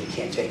injection, we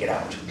can't take it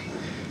out.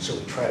 So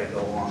we try to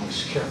go along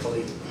as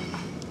carefully.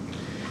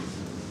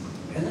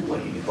 And then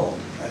what do you go?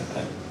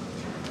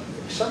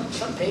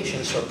 Some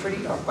patients are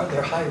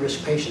they're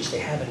high-risk patients. They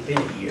haven't been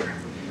a year.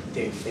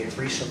 They've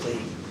recently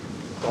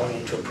gone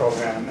into a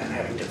program and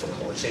having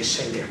difficulties. They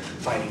say they're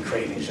fighting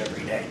cravings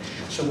every day.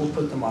 So we'll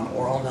put them on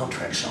oral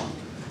naltrexone,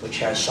 which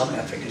has some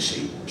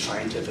efficacy,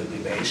 scientifically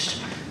based,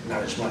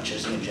 not as much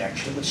as the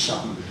injection, but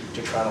some,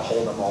 to try to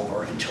hold them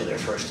over until their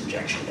first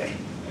injection day.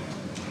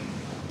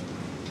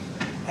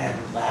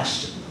 And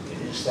last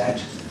is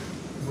that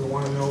we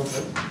want to know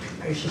that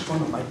patients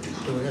want to, am I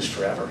doing this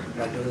forever?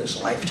 Am I doing this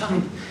a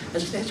lifetime?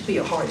 That'd be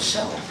a hard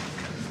sell.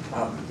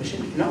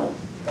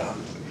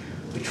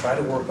 We try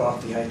to work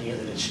off the idea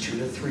that it's 2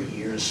 to 3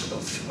 years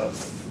of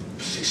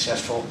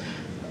successful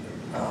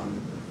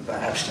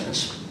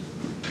abstinence.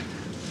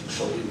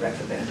 So we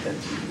recommend that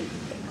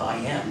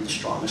the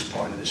strongest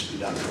part of this, be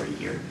done for a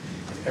year.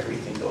 If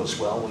everything goes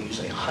well, we'll use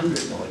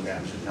 100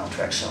 milligrams of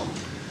naltrexone.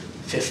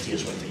 50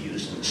 is what they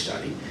used in the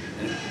study.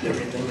 And if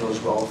everything goes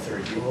well,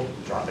 third year, we'll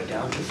drop it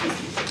down to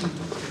 50.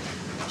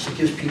 So it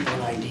gives people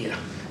an idea.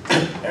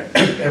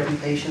 Every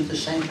patient the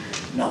same?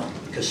 No,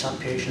 because some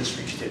patients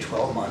reach their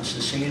 12 months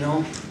and say, you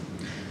know,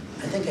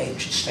 I think I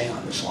should stay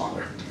on this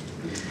longer.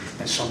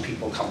 And some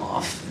people come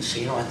off and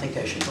say, you know, I think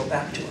I should go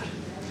back to it.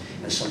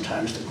 And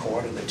sometimes the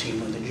court or the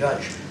team or the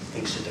judge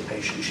thinks that the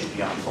patient should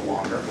be on for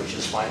longer, which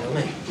is fine with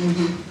me.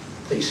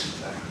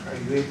 Please. Are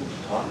you able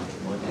to talk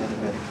Montana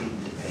Medicaid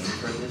to pay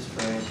for this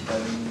for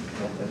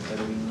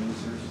methamphetamine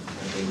users?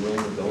 Are they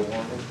willing to go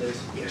along with this?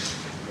 Yes.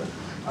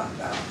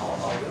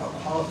 I'll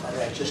qualify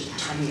that just a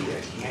tiny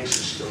bit. The answer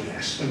is still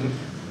yes.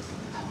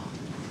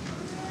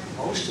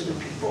 Most of the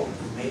people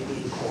who may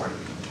be in court,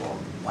 or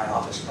my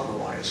office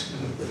otherwise,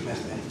 with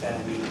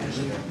methamphetamine as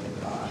their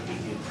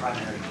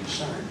primary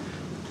concern,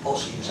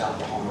 also use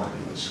alcohol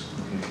regimens.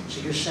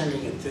 So you're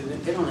sending it,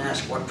 they don't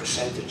ask what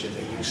percentage of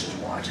their use is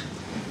what.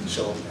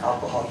 So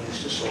alcohol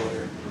use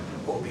disorder,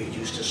 opiate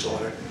use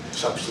disorder,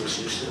 substance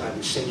use,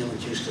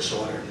 stimulant use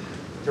disorder,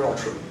 they're all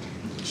true.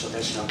 So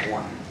that's number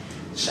one.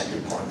 The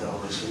second part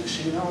though is when you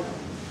say, you know,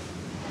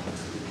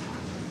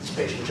 this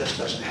patient just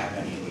doesn't have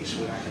any of these.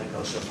 We're not going to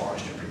go so far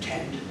as to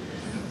pretend.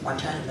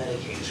 Montana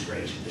Medicaid is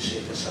great to see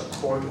if it's a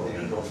court or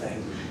legal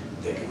thing,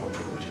 they can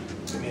approve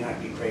it. They may not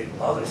be great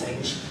with other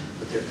things,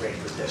 but they're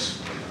great with this.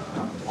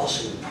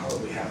 Also, we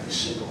probably have the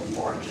single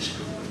largest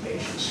group of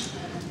patients.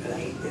 And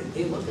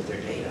they look at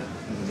their data.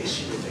 They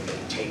see that they're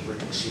getting tapered,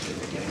 they see that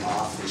they're getting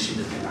off, they see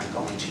that they're not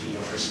going to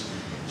ERs.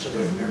 So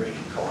they're very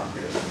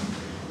cooperative.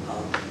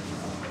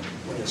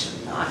 When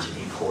it's not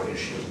a court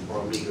issue or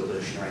a legal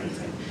issue or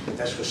anything,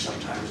 that's where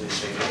sometimes they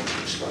say, well,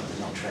 you start the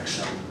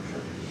naltrexone.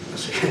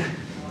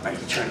 I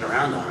turned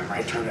around on it,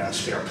 I turned out it's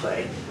fair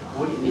play.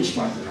 What do you mean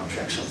start the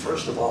naltrexone?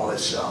 First of all,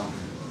 it's not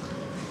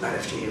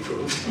FDA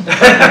approved.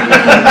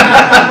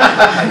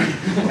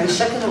 And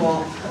second of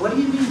all, what do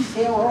you mean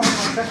fail oral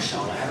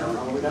naltrexone? I don't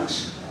know what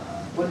else.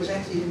 What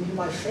exactly do you mean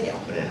by fail?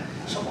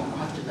 So more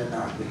often than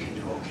not, we can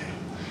do okay.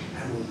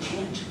 And we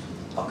can't,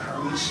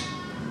 occurrence,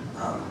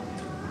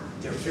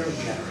 they're very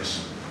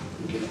generous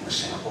in giving us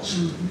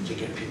samples to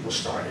get people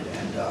started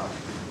and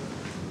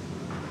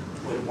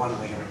with one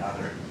way or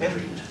another,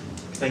 treated.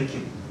 Thank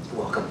you.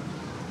 You're welcome.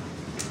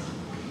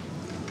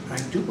 I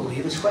do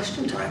believe it's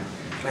question time.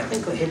 And I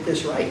think I hit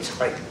this right. It's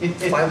like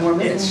 5 more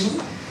minutes.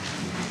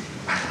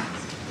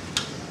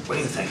 What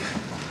do you think?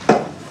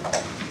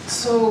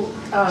 So,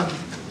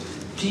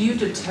 do you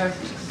detect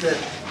that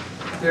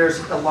there's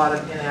a lot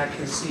of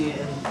inaccuracy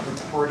in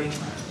reporting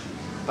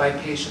by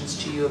patients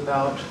to you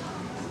about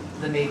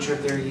the nature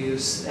of their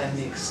use and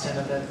the extent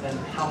of it, and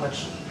how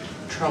much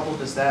trouble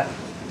does that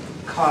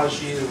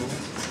cause you?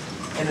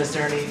 And is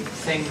there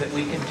anything that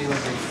we can do in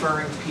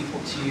referring people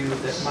to you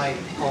that might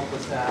help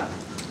with that?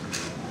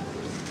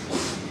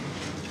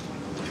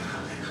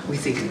 We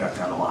think about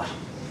that a lot.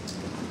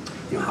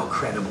 You know, how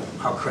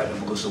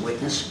credible is a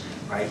witness,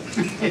 right?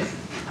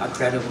 How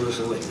credible is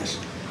a witness?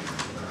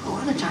 A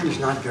lot of times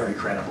not very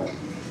credible.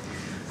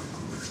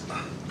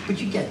 But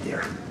you get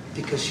there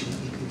because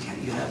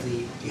you have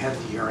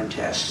the urine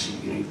tests,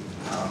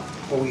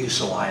 or we use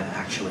saliva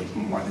actually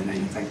more than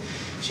anything.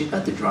 So you've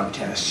got the drug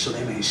tests, so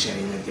they may say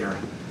that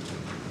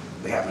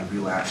they haven't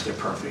relapsed, they're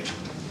perfect.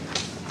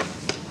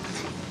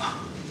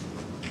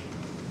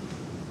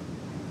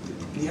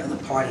 The other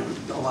part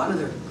of a lot of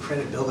their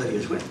credibility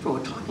is we're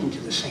talking to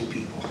the same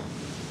people.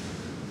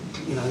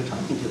 You know, they're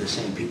talking to the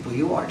same people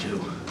you are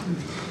too,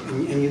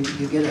 and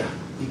you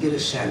get a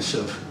sense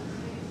of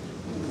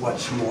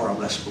what's more or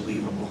less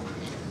believable.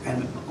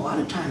 And a lot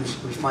of times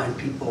we find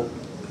people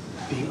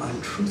being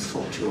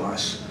untruthful to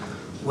us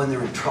when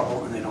they're in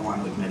trouble and they don't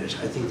want to admit it.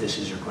 I think this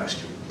is your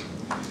question.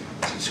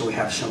 So we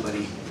have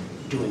somebody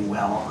doing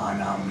well on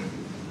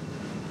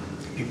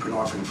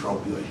buprenorphine for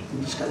opioid.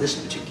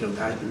 This particular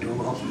guy's been doing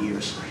well for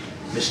years,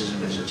 misses a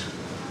visit.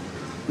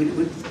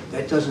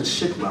 That doesn't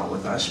sit well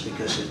with us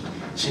because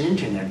it's an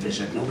internet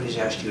visit. Nobody's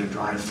asked you to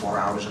drive 4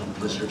 hours in a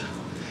blizzard.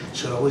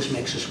 So it always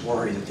makes us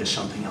worry that there's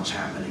something else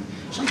happening.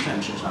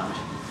 Sometimes there's not.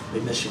 They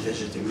miss a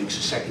visit, they miss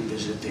a second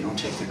visit, they don't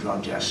take the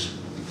drug test.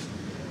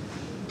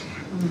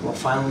 Well,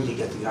 finally you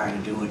get the guy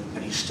to do it,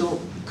 but he's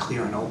still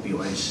clear on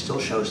opioids, still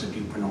shows the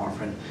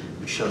buprenorphine,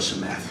 but shows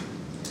some meth.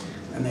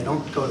 And they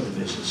don't go to the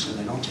visits and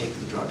they don't take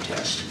the drug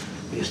test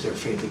because they're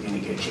afraid they're going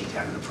to get kicked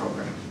out of the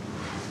program.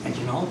 And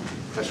you know,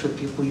 that's what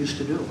people used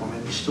to do, or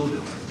maybe still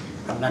do.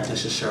 Not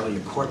necessarily a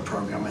court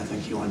program, I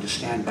think you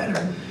understand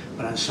better,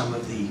 but on some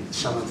of the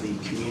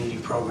community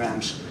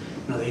programs,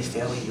 you know, they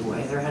fail you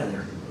away, they're out of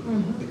there.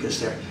 Because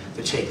they're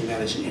taking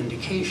that as an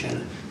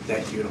indication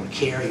that you don't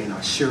care, you're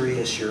not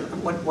serious, you're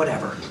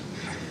whatever.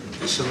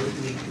 So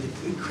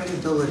the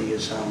credibility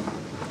is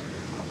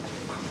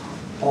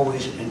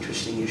always an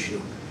interesting issue,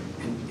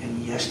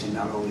 and yes, they're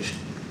not always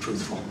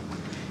truthful.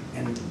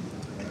 And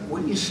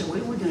when you say, what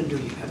are we going to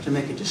do? You have to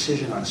make a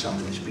decision on some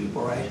of these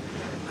people, right?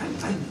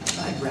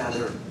 I'd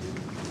rather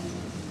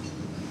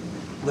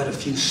let a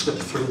few slip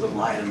through that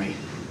lie to me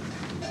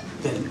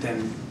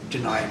than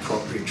deny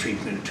appropriate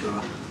treatment to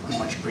a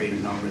much greater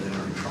number that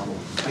are in trouble.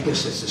 I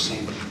guess that's the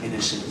same,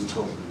 innocent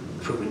until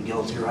proven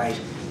guilty, right?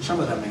 Some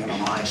of them are going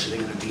to lie, so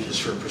they're going to beat us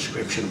for a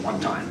prescription one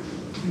time.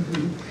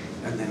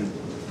 And then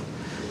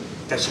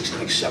that's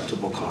an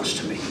acceptable cost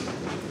to me.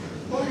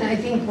 Well, and I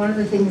think one of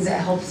the things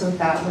that helps with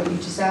that, what you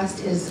just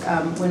asked, is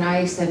when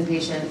I send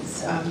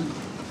patients,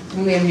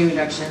 when we have new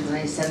inductions and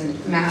I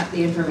send Matt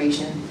the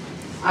information,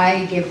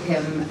 I give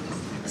him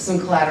some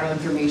collateral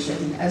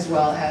information as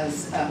well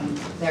as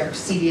their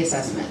CD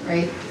assessment,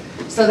 right?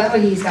 So that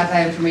way he's got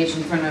that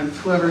information in front of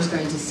whoever's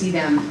going to see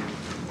them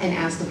and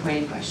ask the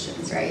pointed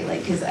questions, right?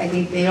 Like, because I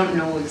think they don't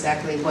know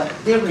exactly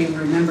they don't even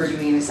remember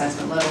doing an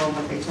assessment, let alone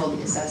what they told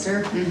the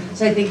assessor.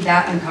 So I think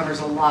that uncovers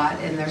a lot,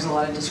 and there's a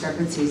lot of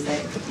discrepancies that.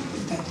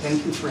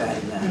 Thank you for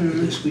adding that,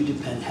 because we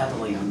depend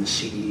heavily on the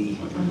CDE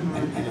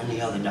and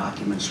any other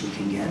documents we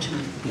can get,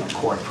 you know,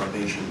 court,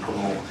 probation,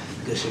 parole,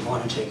 because they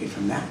want to take it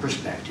from that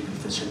perspective.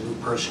 If it's a new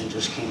person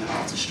just came in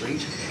off the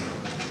street,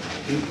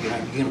 you're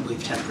going to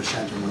believe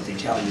 10% of what they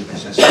tell you,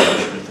 because that's the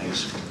nature of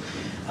things.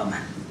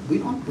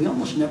 We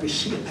almost never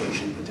see a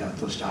patient without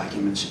those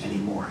documents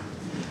anymore,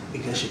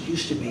 because it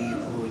used to be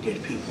when we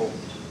get people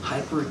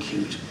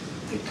hyperacute,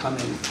 they'd come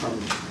in from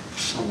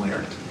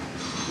somewhere,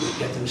 we'd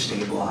get them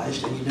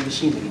stabilized, and you'd never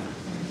see them again.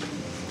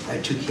 I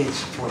had 2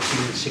 kids,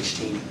 14 and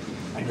 16.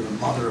 I knew the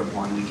mother of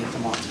one. We get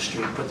them off the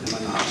street, put them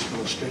in the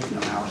hospital, straighten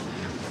them out.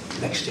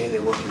 The next day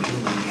they're looking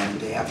human again.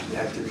 The day after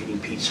that they're eating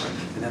pizza,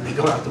 and then they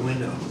go out the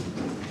window.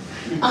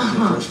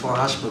 The first 4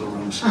 hospital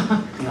rooms.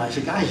 You know, I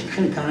said, guys, you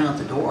couldn't have gone out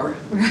the door.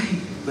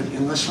 Right. But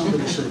unless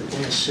somebody's sort of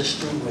in a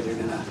system where they're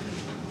gonna,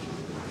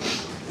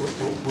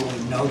 where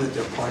we know that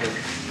they're part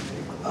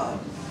of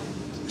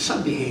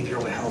some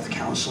behavioral health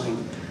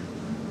counseling,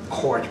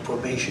 court,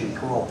 probation,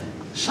 parole,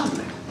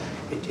 something.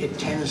 It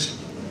tends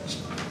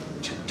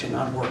to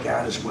not work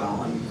out as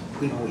well, and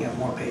we know we have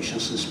more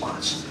patients than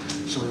spots,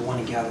 so we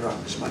want to gather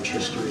up as much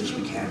history as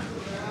we can.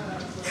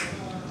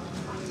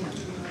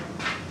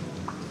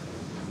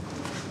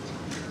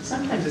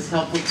 Sometimes it's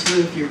helpful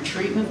too if your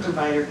treatment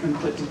provider can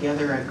put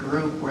together a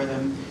group where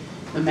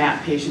the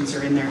MAP patients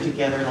are in there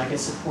together, like a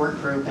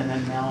support group, and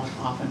then they'll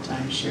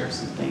oftentimes share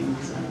some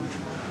things and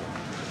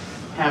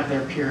have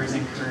their peers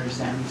encourage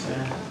them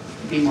to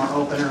be more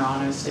open or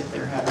honest if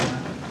they're having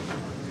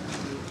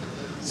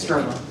a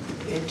struggle.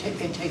 It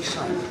takes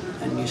time,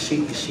 and you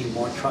see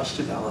more trust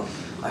develop.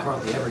 I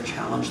hardly ever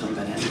challenge them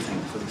about anything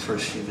for the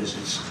first few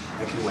visits.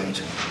 I can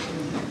wait,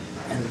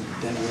 and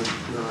then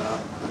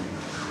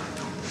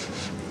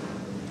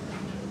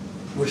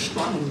we're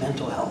strong in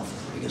mental health,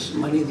 because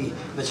many of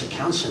if it's a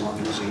counseling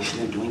organization,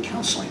 they're doing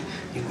counseling.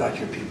 You've got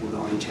your people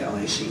going to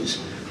LACs.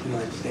 You know,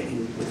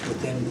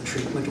 within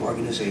treatment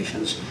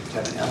organizations, to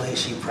have an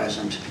LAC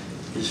present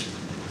is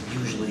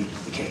usually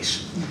the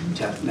case.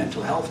 To have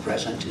mental health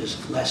present is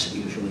less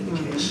usually the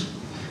case.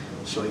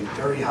 So a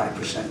very high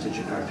percentage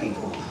of our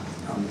people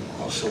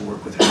also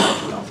work with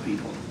mental health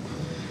people.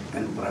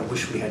 And what I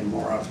wish we had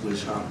more of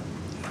was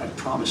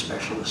trauma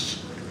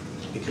specialists,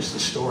 because the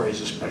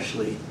stories,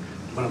 especially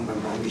one of my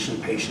more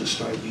recent patients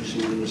started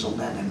using when he was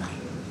 11.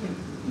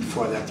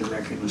 Before that, the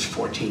record was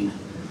 14.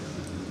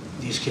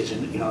 These kids,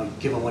 you know,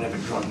 give them whatever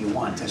drug you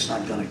want, that's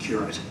not going to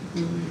cure it.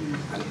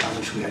 I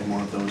wish we had more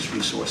of those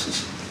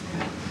resources.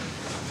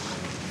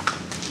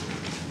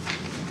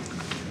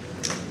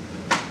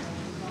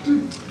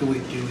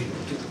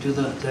 Did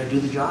I do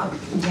the job?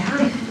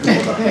 Yeah.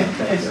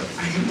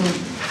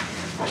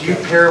 Do you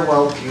pair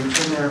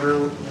Wellbutrin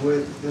ever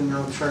with the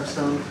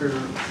naltrexone for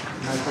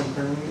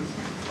methamphetamine?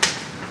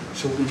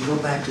 So we go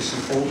back to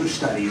some older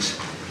studies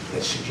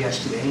that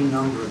suggested any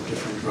number of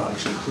different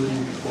drugs,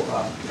 including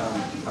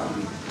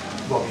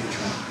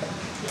Wellbutrin,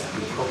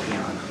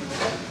 bupropion,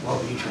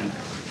 Wellbutrin,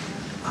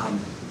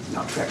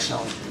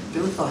 naltrexone.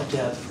 They were thought to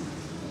have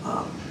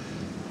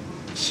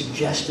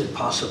suggested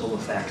possible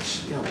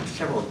effects. You know,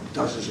 several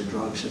dozens of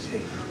drugs that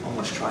they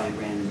almost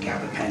triagram and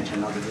gabapentin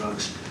and other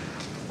drugs.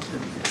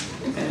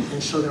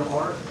 And so there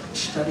are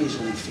studies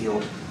in the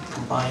field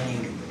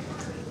combining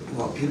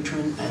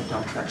Wellbutrin and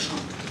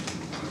naltrexone.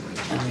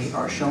 And they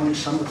are showing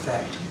some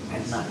effect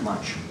and not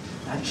much.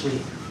 Actually,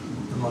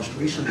 the most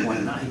recent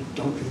one, I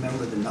don't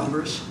remember the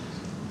numbers,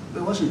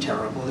 it wasn't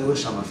terrible, there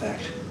was some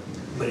effect,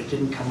 but it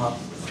didn't come up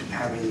to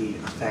having the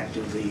effect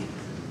of the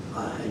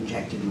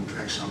injected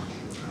naltrexone.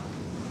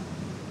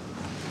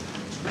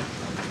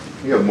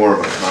 You have more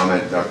of a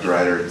comment, Dr.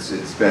 Reiter.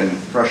 It's been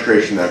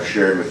frustration that I've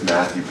shared with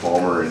Matthew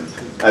Palmer and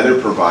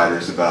other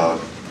providers about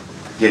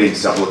getting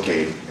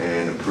Sublocade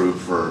and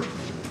approved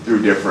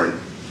through different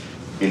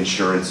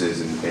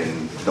insurances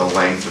and the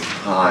length of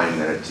time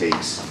that it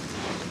takes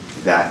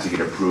that to get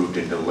approved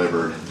and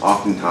delivered,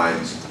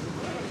 oftentimes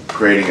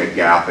creating a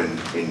gap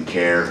in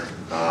care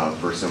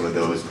for some of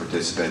those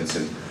participants.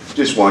 And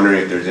just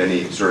wondering if there's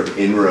any sort of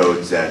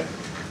inroads that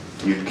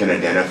you can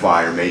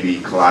identify, or maybe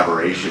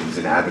collaborations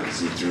and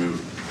advocacy through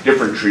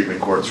different treatment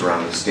courts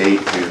around the state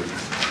to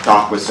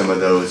talk with some of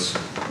those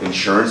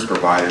insurance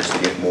providers to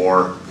get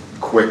more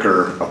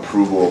quicker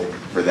approval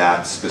for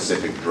that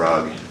specific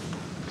drug.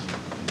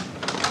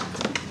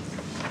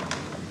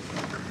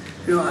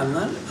 You know,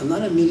 I'm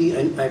not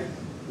immediately, I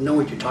know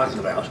what you're talking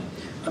about.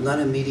 I'm not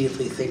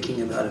immediately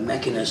thinking about a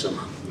mechanism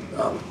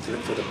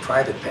for the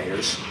private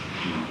payers.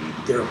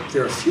 There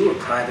are fewer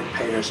private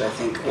payers, I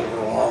think,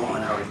 overall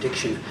on our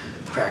addiction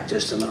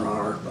practice than there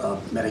are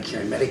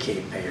Medicare and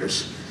Medicaid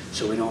payers,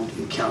 so we don't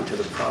encounter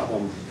the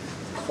problem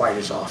quite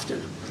as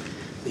often.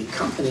 The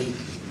company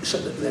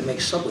that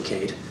makes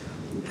Sublocade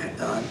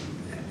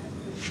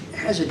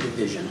has a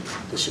division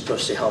that's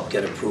supposed to help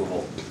get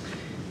approval,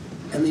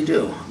 and they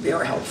do. They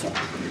are helpful.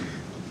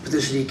 But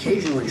there's the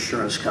occasional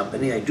insurance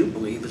company, I do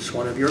believe it's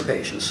one of your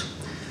patients,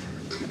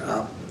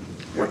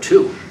 or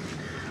two,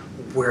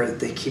 where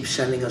they keep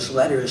sending us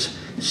letters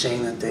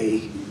saying that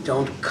they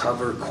don't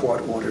cover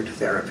court-ordered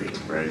therapy.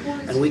 Right.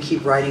 And we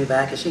keep writing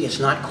back and saying it's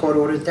not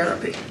court-ordered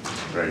therapy.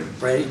 Right.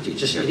 Right?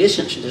 It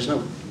isn't. There's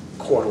no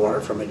court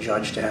order from a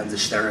judge to have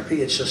this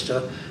therapy. It's just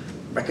a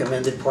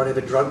recommended part of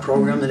a drug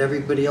program that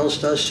everybody else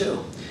does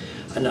too.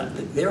 And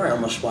there I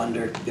almost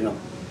wonder, you know,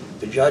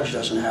 the judge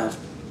doesn't have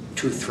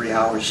 2-3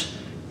 hours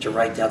to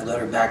write that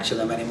letter back to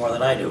them any more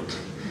than I do.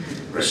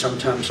 But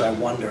sometimes I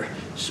wonder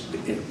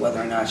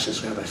whether or not,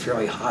 since we have a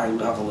fairly high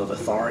level of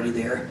authority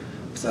there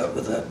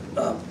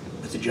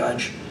with the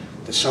judge,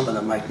 that some of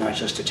them might not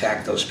just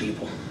attack those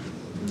people.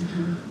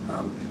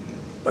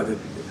 Whether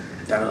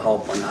that'll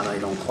help or not, I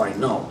don't quite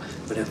know.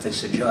 But if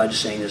it's the judge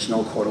saying there's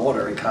no court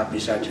order and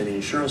copies that to the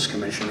insurance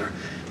commissioner,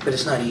 but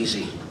it's not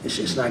easy.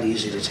 It's not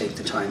easy to take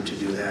the time to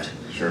do that.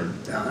 Sure.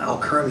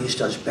 Alkermes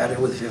does better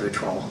with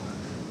Vivitrol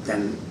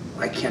than,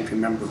 I can't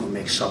remember who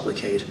makes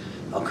Sublocade.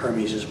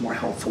 Alkermes is more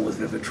helpful with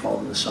Vivitrol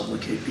than the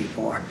Sublocade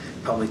people are,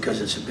 probably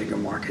because it's a bigger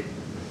market.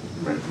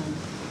 Right.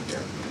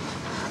 Yeah.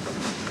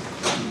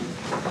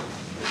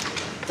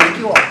 Thank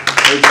you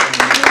all.